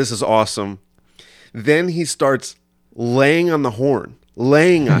like, this is awesome. Then he starts laying on the horn,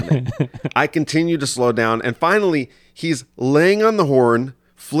 laying on it. I continue to slow down. And finally, he's laying on the horn,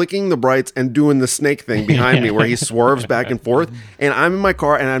 flicking the brights and doing the snake thing behind me where he swerves back and forth. And I'm in my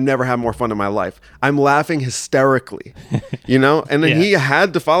car and I've never had more fun in my life. I'm laughing hysterically, you know? And then he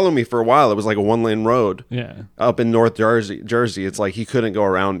had to follow me for a while. It was like a 1-lane road up in North Jersey. It's like he couldn't go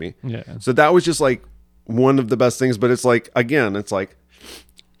around me. Yeah. So that was just like one of the best things. But it's like, again, it's like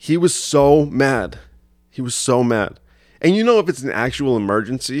he was so mad. He was so mad. And you know, if it's an actual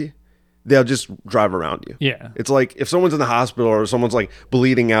emergency, they'll just drive around you. Yeah. It's like if someone's in the hospital or someone's like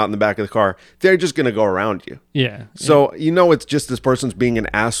bleeding out in the back of the car, they're just going to go around you. Yeah. So, you know, it's just this person's being an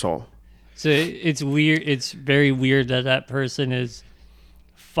asshole. So it's weird. It's very weird that person is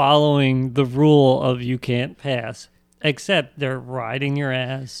following the rule of you can't pass, except they're riding your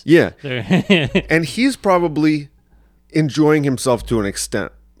ass. Yeah. They're And he's probably enjoying himself to an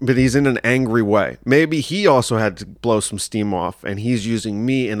extent, but he's in an angry way. Maybe he also had to blow some steam off and he's using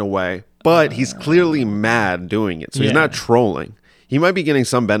me in a way, but he's clearly mad doing it. So he's not trolling. He might be getting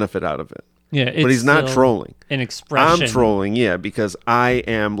some benefit out of it. Yeah, but he's not trolling. An expression. I'm trolling, because I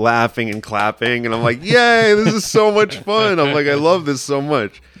am laughing and clapping and I'm like, yay, this is so much fun. I'm like, I love this so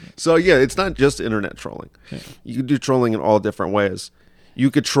much. So yeah, it's not just internet trolling. Yeah. You can do trolling in all different ways.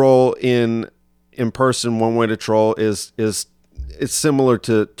 You could troll in person. One way to troll is it's similar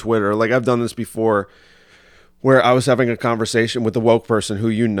to Twitter. Like I've done this before where I was having a conversation with a woke person who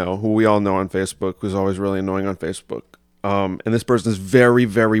we all know on Facebook, who's always really annoying on Facebook. And this person is very,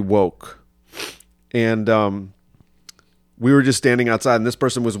 very woke. And we were just standing outside and this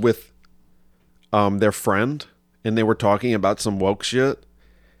person was with their friend and they were talking about some woke shit.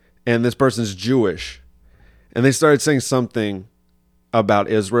 And this person's Jewish. And they started saying something about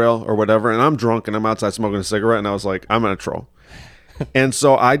Israel or whatever. And I'm drunk and I'm outside smoking a cigarette. And I was like, I'm going to troll. And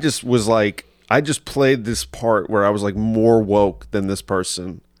so I just played this part where I was like more woke than this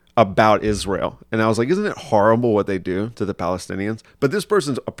person about Israel. And I was like, isn't it horrible what they do to the Palestinians? But this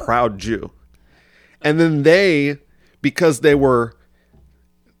person's a proud Jew. And then because they were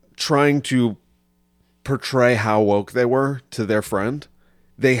trying to portray how woke they were to their friend,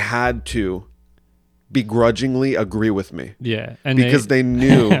 they had to begrudgingly agree with me. Yeah. And because they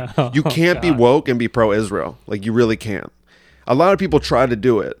knew you can't be woke and be pro-Israel. Like you really can't. A lot of people try to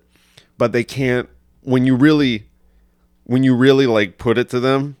do it, but they can't. When you really like put it to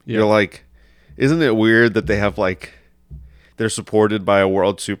them, you're like, isn't it weird that they have like, they're supported by a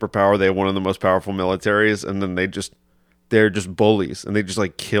world superpower. They have one of the most powerful militaries, and then they're just bullies, and they just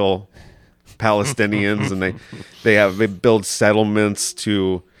like kill Palestinians, and they build settlements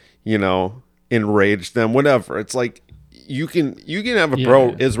to, enrage them, whatever. It's like you can have a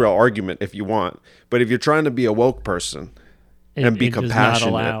pro-Israel argument if you want, but if you're trying to be a woke person and be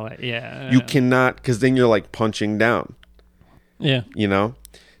compassionate, does not allow it. Yeah, you cannot, because then you're like punching down. Yeah,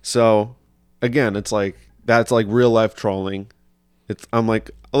 So again, it's like that's like real life trolling. I'm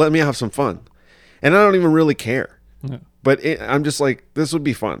like, let me have some fun, and I don't even really care. No. But I'm just like, this would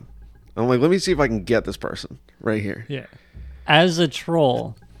be fun. I'm like, let me see if I can get this person right here. Yeah. As a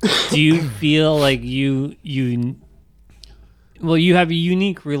troll, do you feel like you have a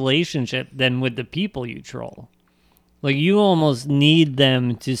unique relationship then with the people you troll? Like you almost need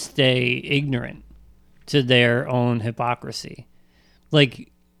them to stay ignorant to their own hypocrisy.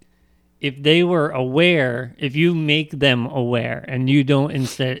 Like if they were aware, if you make them aware and if you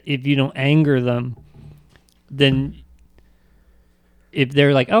don't anger them, then if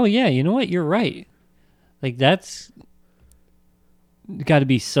they're like, oh yeah, you know what, you're right. Like that's got to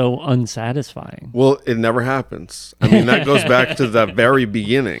be so unsatisfying. Well, it never happens. I mean, that goes back to the very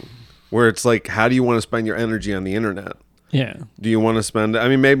beginning where it's like, how do you want to spend your energy on the internet? Yeah. Do you want to spend, I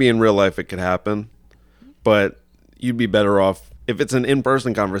mean, maybe in real life it could happen, but you'd be better off, if it's an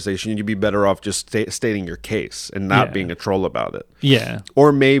in-person conversation, you'd be better off just stating your case and not being a troll about it. Yeah.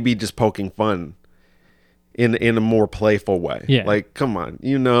 Or maybe just poking fun in a more playful way. Yeah. Like, come on,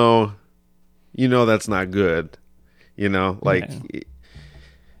 you know that's not good. And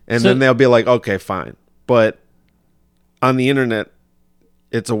then they'll be like, okay, fine. But on the internet,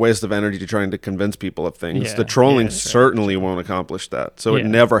 it's a waste of energy trying to convince people of things. Yeah, the trolling certainly won't accomplish that. So it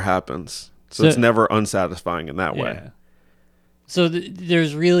never happens. So it's never unsatisfying in that way. So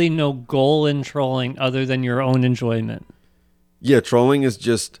there's really no goal in trolling other than your own enjoyment. Yeah, trolling is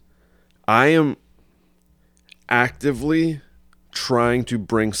just, I am actively trying to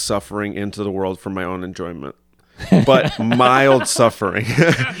bring suffering into the world for my own enjoyment. But mild suffering.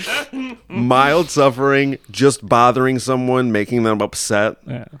 Mild suffering, just bothering someone, making them upset.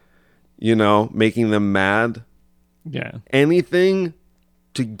 making them mad. Yeah. Anything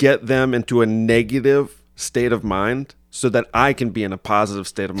to get them into a negative state of mind so that I can be in a positive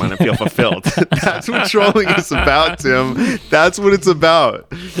state of mind and feel fulfilled. That's what trolling is about, Tim. That's what it's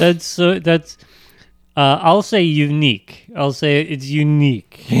about. I'll say unique. I'll say it's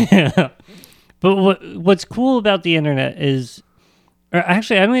unique. But what's cool about the internet is, or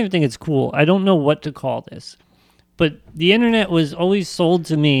actually, I don't even think it's cool. I don't know what to call this. But the internet was always sold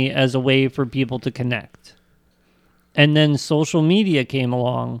to me as a way for people to connect. And then social media came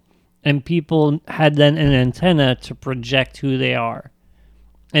along, and people had then an antenna to project who they are.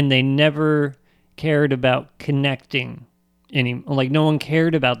 And they never cared about connecting like no one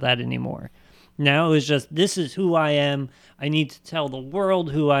cared about that anymore. Now it was just, this is who I am. I need to tell the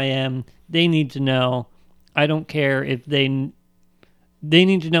world who I am. They need to know. I don't care if they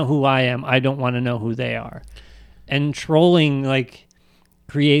need to know who I am. I don't want to know who they are. And trolling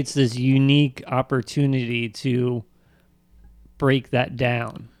creates this unique opportunity to break that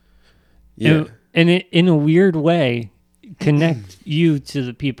down. Yeah. And it, in a weird way, connect you to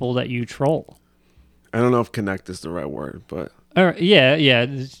the people that you troll. I don't know if connect is the right word, but... Yeah,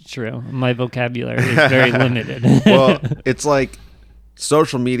 it's true. My vocabulary is very limited. Well, it's like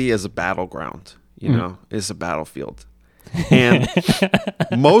social media is a battleground, it's a battlefield. And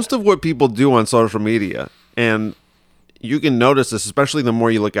most of what people do on social media, and you can notice this, especially the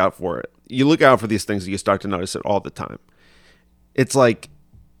more you look out for it. You look out for these things and you start to notice it all the time. It's like,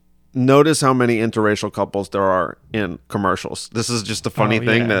 notice how many interracial couples there are in commercials. This is just a funny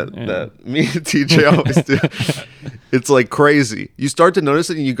thing that me and TJ always do. It's like crazy. You start to notice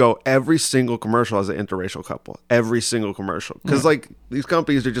it and you go, every single commercial has an interracial couple. Every single commercial. Because these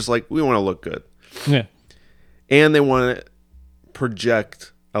companies are just like, we want to look good. Yeah. And they want to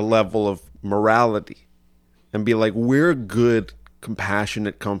project a level of morality and be like, we're a good,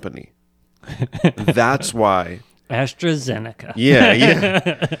 compassionate company. That's why. AstraZeneca.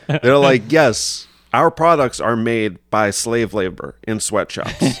 Yeah. They're like, yes, our products are made by slave labor in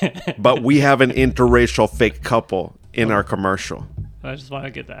sweatshops, but we have an interracial fake couple in our commercial. I just want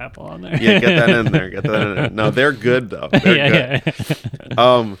to get the Apple on there. Yeah, get that in there. No, they're good though. They're good.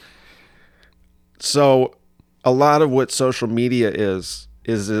 Yeah. So a lot of what social media is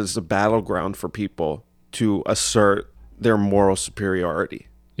a battleground for people to assert their moral superiority.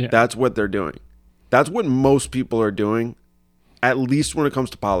 Yeah. That's what they're doing. That's what most people are doing, at least when it comes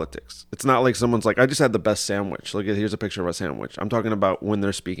to politics. It's not like someone's like, I just had the best sandwich. Look, here's a picture of a sandwich. I'm talking about when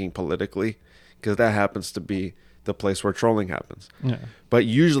they're speaking politically, because that happens to be the place where trolling happens. Yeah. But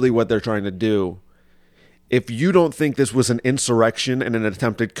usually what they're trying to do, if you don't think this was an insurrection and an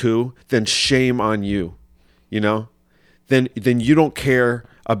attempted coup, then shame on you, Then you don't care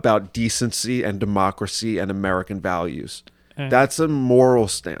about decency and democracy and American values. That's a moral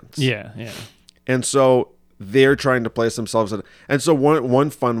stance. Yeah. And so they're trying to place themselves in. And so one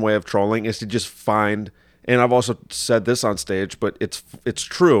fun way of trolling is to just find, and I've also said this on stage, but it's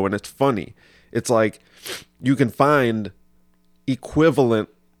true and it's funny. It's like you can find equivalent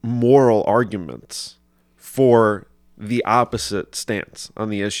moral arguments for the opposite stance on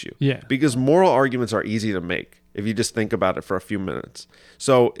the issue. Yeah. Because moral arguments are easy to make if you just think about it for a few minutes.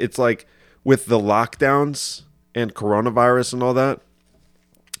 So it's like with the lockdowns and coronavirus and all that,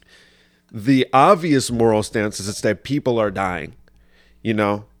 the obvious moral stance is that people are dying.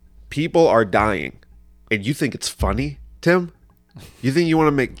 People are dying. And you think it's funny, Tim? You think you want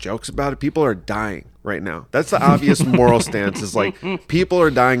to make jokes about it? People are dying right now. That's the obvious moral stance, is like, people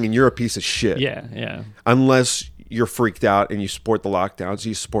are dying and you're a piece of shit. Yeah. Unless you're freaked out and you support the lockdowns,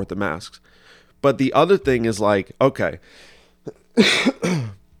 you support the masks. But the other thing is like, okay,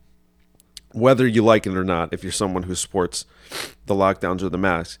 whether you like it or not, if you're someone who supports the lockdowns or the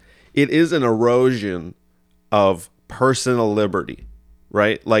masks, it is an erosion of personal liberty,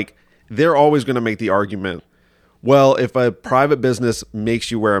 right? Like, they're always going to make the argument, well, if a private business makes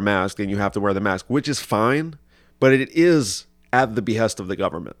you wear a mask, then you have to wear the mask, which is fine, but it is at the behest of the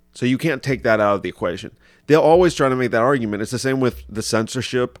government. So you can't take that out of the equation. They'll always try to make that argument. It's the same with the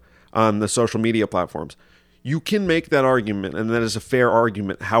censorship on the social media platforms. You can make that argument, and that is a fair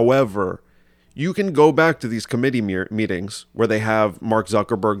argument. However, you can go back to these committee meetings where they have Mark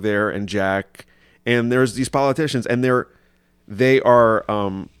Zuckerberg there and Jack, and there's these politicians, and they are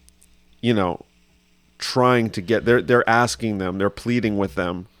trying to get, they're asking them, they're pleading with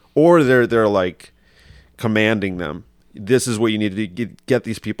them, or they're like commanding them. This is what you need to do, get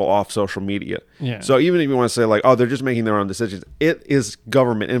these people off social media. Yeah. So even if you want to say like, oh, they're just making their own decisions, it is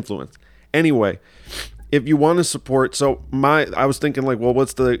government influence. Anyway, if you want to support, I was thinking like, well,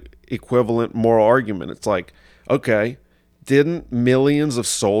 what's the equivalent moral argument? It's like, okay, didn't millions of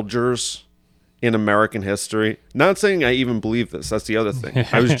soldiers in American history, not saying I even believe this, that's the other thing.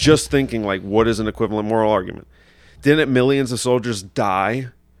 I was just thinking, like, what is an equivalent moral argument? Didn't millions of soldiers die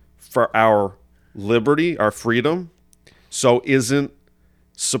for our liberty, our freedom? So isn't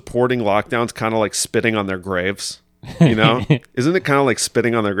supporting lockdowns kind of like spitting on their graves? You know? Isn't it kind of like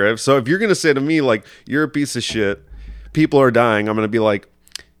spitting on their graves? So if you're going to say to me, like, you're a piece of shit, people are dying, I'm going to be like,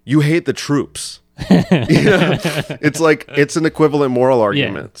 you hate the troops. You know? It's like, it's an equivalent moral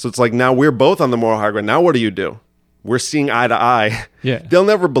argument. So it's like, now we're both on the moral high ground. Now what do? We're seeing eye to eye. Yeah. They'll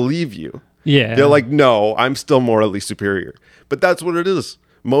never believe you. Yeah. They're like, no, I'm still morally superior. But that's what it is.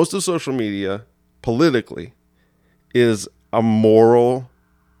 Most of social media, politically, is a moral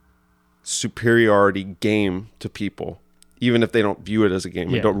superiority game to people, even if they don't view it as a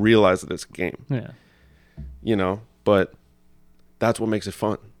game. They don't realize that it's a game. Yeah. You know, but that's what makes it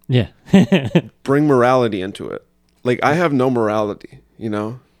fun. Yeah. Bring morality into it. Like, I have no morality, you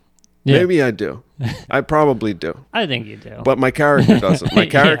know? Yeah. Maybe I do. I probably do. I think you do. But my character doesn't. My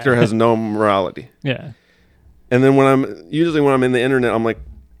character has no morality. Yeah. And then when I'm in the internet, I'm like,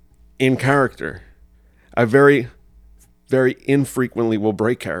 in character. I very, very infrequently will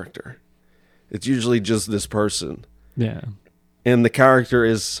break character. It's usually just this person. Yeah. And the character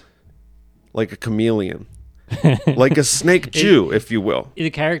is like a chameleon. Like a snake Jew, if you will. The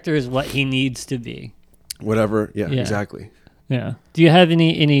character is what he needs to be. Whatever. Yeah, exactly. Yeah. Do you have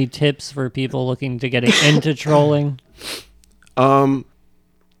any tips for people looking to get into trolling? Yeah,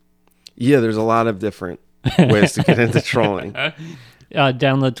 there's a lot of different ways to get into trolling.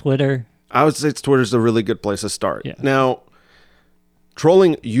 Download Twitter. I would say Twitter's a really good place to start. Yeah. Now,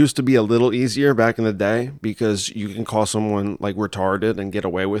 trolling used to be a little easier back in the day because you can call someone like retarded and get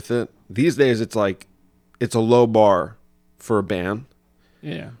away with it. These days, it's like, it's a low bar for a ban.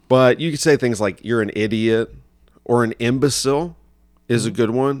 Yeah. But you could say things like you're an idiot or an imbecile is a good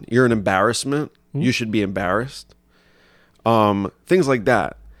one. You're an embarrassment. You should be embarrassed. Things like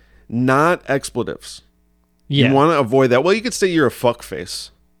that. Not expletives. Yeah. You want to avoid that. Well, you could say you're a fuckface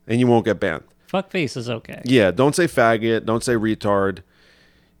and you won't get banned. Fuckface is okay. Yeah, don't say faggot, don't say retard.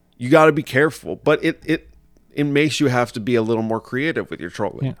 You got to be careful, but it makes you have to be a little more creative with your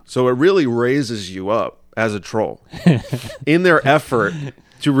trolling. Yeah. So it really raises you up as a troll. In their effort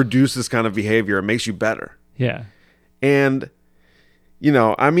to reduce this kind of behavior, it makes you better. Yeah. And you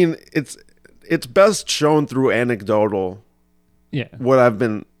know, I mean, it's best shown through anecdotal what I've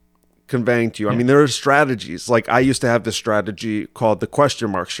been conveying to you. I mean, there are strategies. Like, I used to have this strategy called the question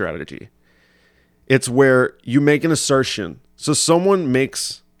mark strategy. It's where you make an assertion. So someone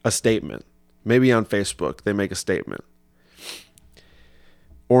makes a statement. Maybe on Facebook, they make a statement.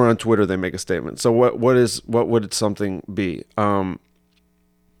 Or on Twitter, they make a statement. So what would something be?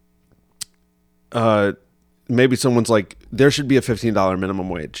 Maybe someone's like, there should be a $15 minimum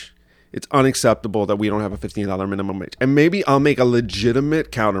wage. It's unacceptable that we don't have a $15 minimum wage. And maybe I'll make a legitimate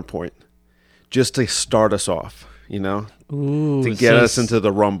counterpoint just to start us off, you know, to get us into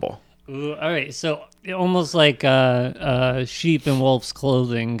the rumble. Ooh, all right. So almost like sheep in wolf's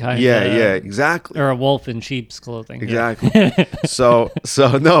clothing kind of. Yeah, exactly. Or a wolf in sheep's clothing. Exactly. Yeah. So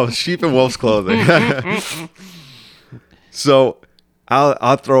no, sheep in wolf's clothing. So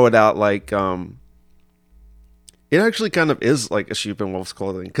I'll throw it out like, it actually kind of is like a sheep in wolf's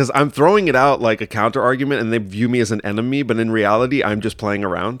clothing because I'm throwing it out like a counter argument and they view me as an enemy, but in reality, I'm just playing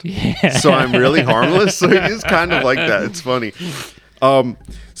around. Yeah. So I'm really harmless. So it is kind of like that. It's funny.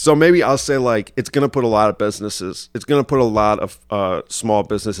 So maybe I'll say like, it's going to put a lot of businesses, it's going to put a lot of small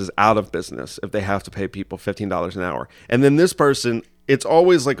businesses out of business if they have to pay people $15 an hour. And then this person, it's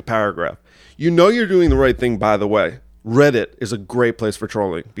always like a paragraph. You know you're doing the right thing, by the way. Reddit is a great place for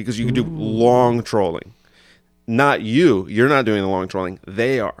trolling because you can do long trolling. Not you. You're not doing the long trolling.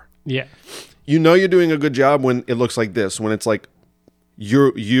 They are. Yeah. You know you're doing a good job when it looks like this. When it's like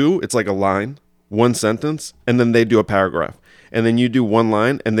it's like a line, one sentence, and then they do a paragraph. And then you do one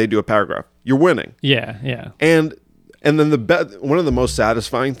line and they do a paragraph. You're winning. Yeah, yeah. And then one of the most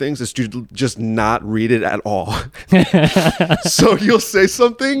satisfying things is to just not read it at all. So you'll say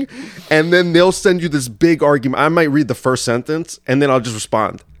something and then they'll send you this big argument. I might read the first sentence and then I'll just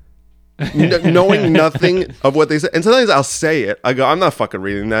respond. Knowing nothing of what they say. And sometimes I'll say it. I go, I'm not fucking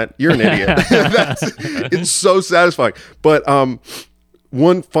reading that. You're an idiot. It's so satisfying. But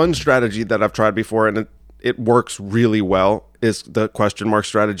one fun strategy that I've tried before, and it works really well, is the question mark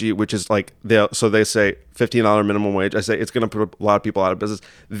strategy, which is like, they say $15 minimum wage. I say it's going to put a lot of people out of business.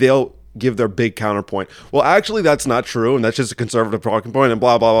 They'll give their big counterpoint. Well, actually, that's not true. And that's just a conservative talking point and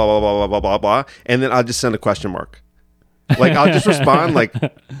blah, blah, blah, blah, blah, blah, blah, blah. And then I'll just send a question mark. Like, I'll just respond like...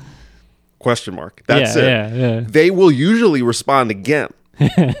 Question mark. That's it. Yeah. They will usually respond again.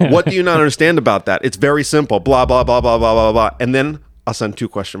 What do you not understand about that? It's very simple. Blah, blah, blah, blah, blah, blah, blah. And then I'll send 2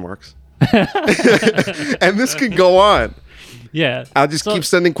 question marks. And this could go on. Yeah. I'll just keep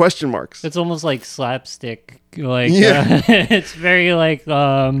sending question marks. It's almost like slapstick. Like, Yeah. It's very like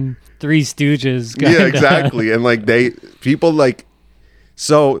Three Stooges. Yeah, kinda. exactly. And like people like,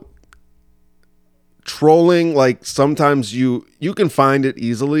 so trolling, like sometimes you can find it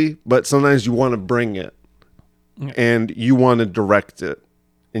easily, but sometimes you want to bring it and you want to direct it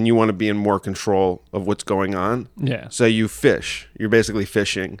and you want to be in more control of what's going on. Yeah. So you fish. You're basically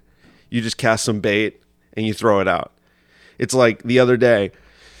fishing. You just cast some bait and you throw it out. It's like the other day,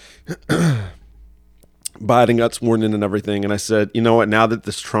 Biden got sworn in and everything, and I said, you know what? Now that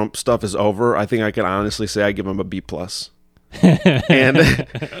this Trump stuff is over, I think I can honestly say I give him a B+. And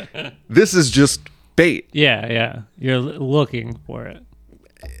this is just bait. Yeah. You're looking for it.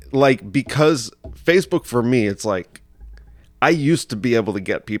 Like, because Facebook for me, it's like I used to be able to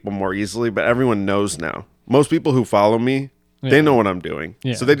get people more easily, but everyone knows now. Most people who follow me, they know what I'm doing.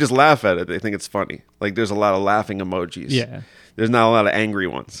 Yeah. So they just laugh at it. They think it's funny. Like, there's a lot of laughing emojis. Yeah. There's not a lot of angry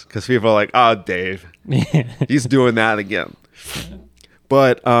ones because people are like, oh, Dave, he's doing that again.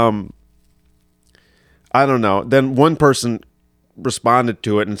 But I don't know. Then one person responded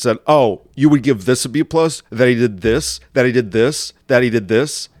to it and said, oh, you would give this a B+, that he did this, that he did this, that he did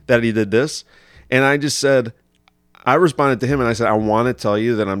this, that he did this. And I just said, I responded to him and I said, I want to tell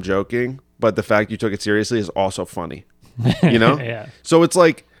you that I'm joking, but the fact you took it seriously is also funny. You know? Yeah. So it's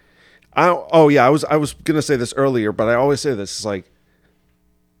like, I was gonna say this earlier, but I always say this.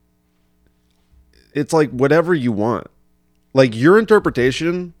 It's like whatever you want. Like your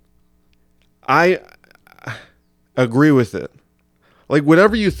interpretation, I agree with it. Like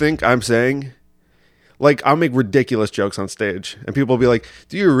whatever you think I'm saying, like I'll make ridiculous jokes on stage, and people will be like,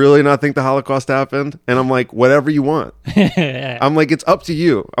 "Do you really not think the Holocaust happened?" And I'm like, "Whatever you want." I'm like, "It's up to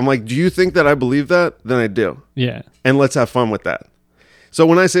you." I'm like, "Do you think that I believe that?" Then I do. Yeah. And let's have fun with that. So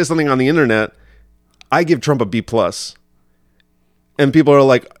when I say something on the internet, I give Trump a B+. And people are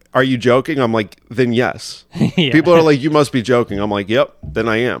like, are you joking? I'm like, then yes. Yeah. People are like, you must be joking. I'm like, yep, then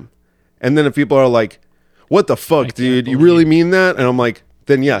I am. And then if people are like, what the fuck, dude? You really mean that? And I'm like,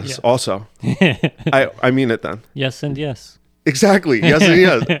 then yes, also. I mean it then. Yes and yes. Exactly. Yes and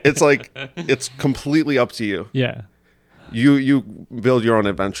yes. It's like, it's completely up to you. Yeah. You build your own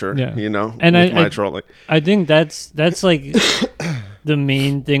adventure, you know, and with my trolling. I think that's like the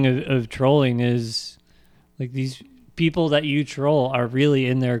main thing of trolling is like these people that you troll are really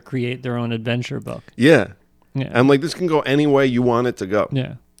in there create their own adventure book. Yeah. Yeah. I'm like, this can go any way you want it to go.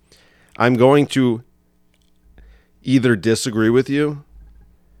 Yeah. I'm going to either disagree with you,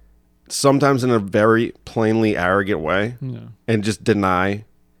 sometimes in a very plainly arrogant way, and just deny.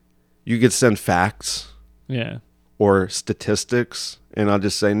 You could send facts. Yeah. Or statistics, and I'll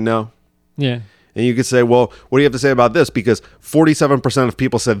just say no. Yeah. And you could say, well, what do you have to say about this? Because 47% of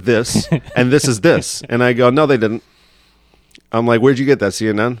people said this, and this is this. And I go, no, they didn't. I'm like, where'd you get that,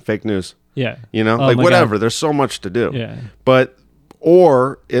 CNN? Fake news. Yeah. You know, Oh like my whatever. God. There's so much to do. Yeah. But,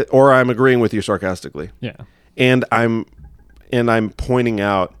 or I'm agreeing with you sarcastically. Yeah. And I'm pointing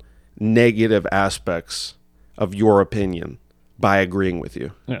out negative aspects of your opinion by agreeing with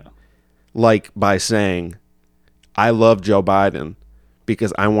you. Yeah. Like by saying, I love Joe Biden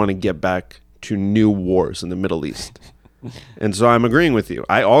because I want to get back to new wars in the Middle East. And so I'm agreeing with you.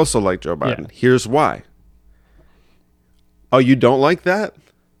 I also like Joe Biden. Yeah. Here's why. Oh, you don't like that?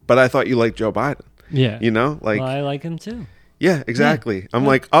 But I thought you liked Joe Biden. Yeah. You know? Like, well, I like him too. yeah, exactly. I'm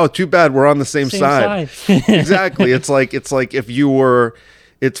like, oh, too bad we're on the same side. Exactly. It's like if you were,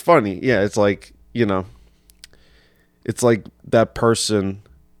 it's funny. Yeah, it's like, you know, it's like that person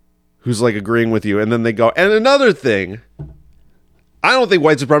who's like agreeing with you, and then they go, and another thing, I don't think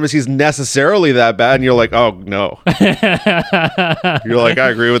white supremacy is necessarily that bad, and you're like, oh no. You're like, I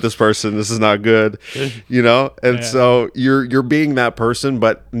agree with this person, this is not good, you know. And so you're being that person,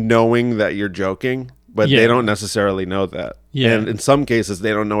 but knowing that you're joking, but they don't necessarily know that. And in some cases they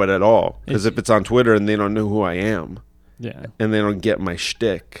don't know it at all, because if it's on Twitter and they don't know who I am, and they don't get my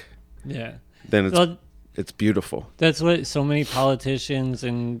shtick, then it's beautiful. That's what so many politicians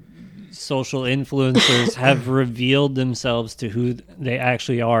and social influencers have revealed themselves to who they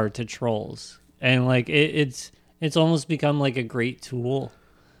actually are to trolls, and like it's almost become like a great tool.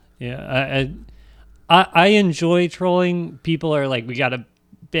 I enjoy trolling. People are like, we gotta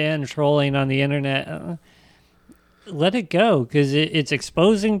ban trolling on the internet. Let it go, because it's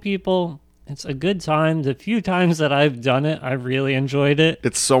exposing people. It's a good time. The few times that I've done it, I really enjoyed it.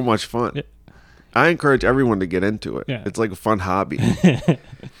 It's so much fun. I encourage everyone to get into it. Yeah. It's like a fun hobby.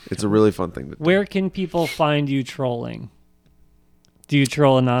 It's a really fun thing to do. Where can people find you trolling? Do you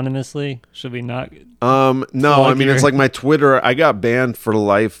troll anonymously? Should we not? No, I mean, it's like my Twitter. I got banned for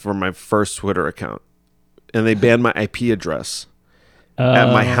life for my first Twitter account, and they banned my IP address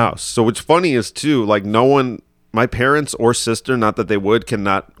at my house. So what's funny is too, like no one, my parents or sister, not that they would,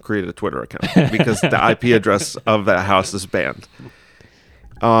 cannot create a Twitter account because the IP address of that house is banned.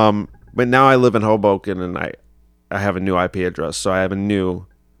 But now I live in Hoboken and I have a new IP address, so I have a new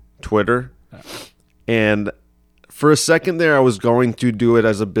Twitter. And for a second there, I was going to do it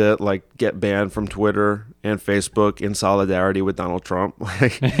as a bit, like get banned from Twitter and Facebook in solidarity with Donald Trump,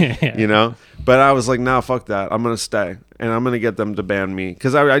 like, you know. But I was like, nah, fuck that. I'm gonna stay, and I'm gonna get them to ban me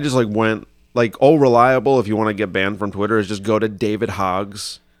because I just like went like, reliable. If you want to get banned from Twitter, is just go to David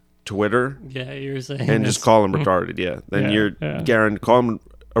Hogg's Twitter. Yeah, you're saying, and just call him retarded. Yeah, then you're guaranteed. Call him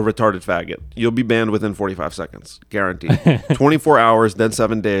a retarded faggot. You'll be banned within 45 seconds, guaranteed. 24 hours, then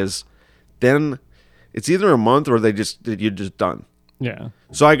 7 days, then. It's either a month or you're just done. Yeah.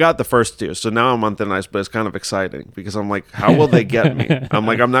 So I got the first 2. So now I'm on thin ice, but it's kind of exciting because I'm like, how will they get me? I'm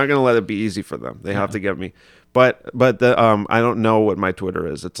like, I'm not going to let it be easy for them. They have to get me. But the I don't know what my Twitter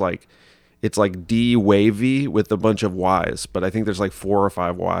is. It's like D Wavy with a bunch of Y's, but I think there's like 4 or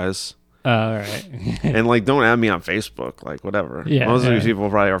 5 Y's. All right. And like, don't add me on Facebook, like whatever. Yeah, most of these people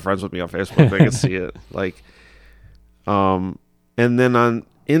probably are friends with me on Facebook. They can see it. Like, and then on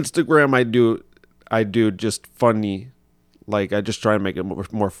Instagram, I do just funny, like I just try to make it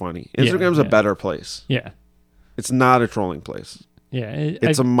more funny. Instagram's a better place. Yeah. It's not a trolling place. Yeah.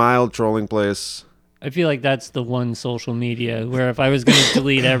 It's a mild trolling place. I feel like that's the one social media where if I was going to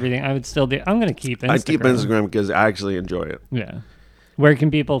delete everything, I would still be, I'm going to keep Instagram. I keep Instagram because I actually enjoy it. Yeah. Where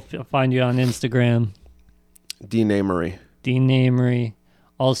can people find you on Instagram? Dean Amory. Dean Amory.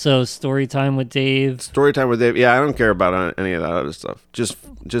 Also, Storytime with Dave. Storytime with Dave. Yeah, I don't care about any of that other stuff. Just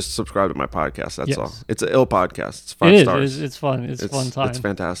subscribe to my podcast. That's all. It's an ill podcast. It's 5 stars. It's fun. It's fun time. It's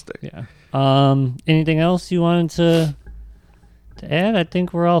fantastic. Yeah. Anything else you wanted to add? I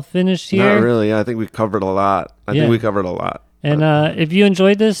think we're all finished here. Not really. Yeah, I think we covered a lot. And if you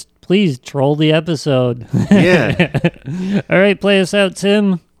enjoyed this, please troll the episode. Yeah. All right, play us out,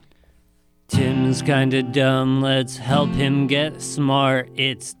 Tim. Tim's kinda dumb, let's help him get smart.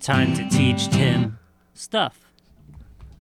 It's time to teach Tim stuff.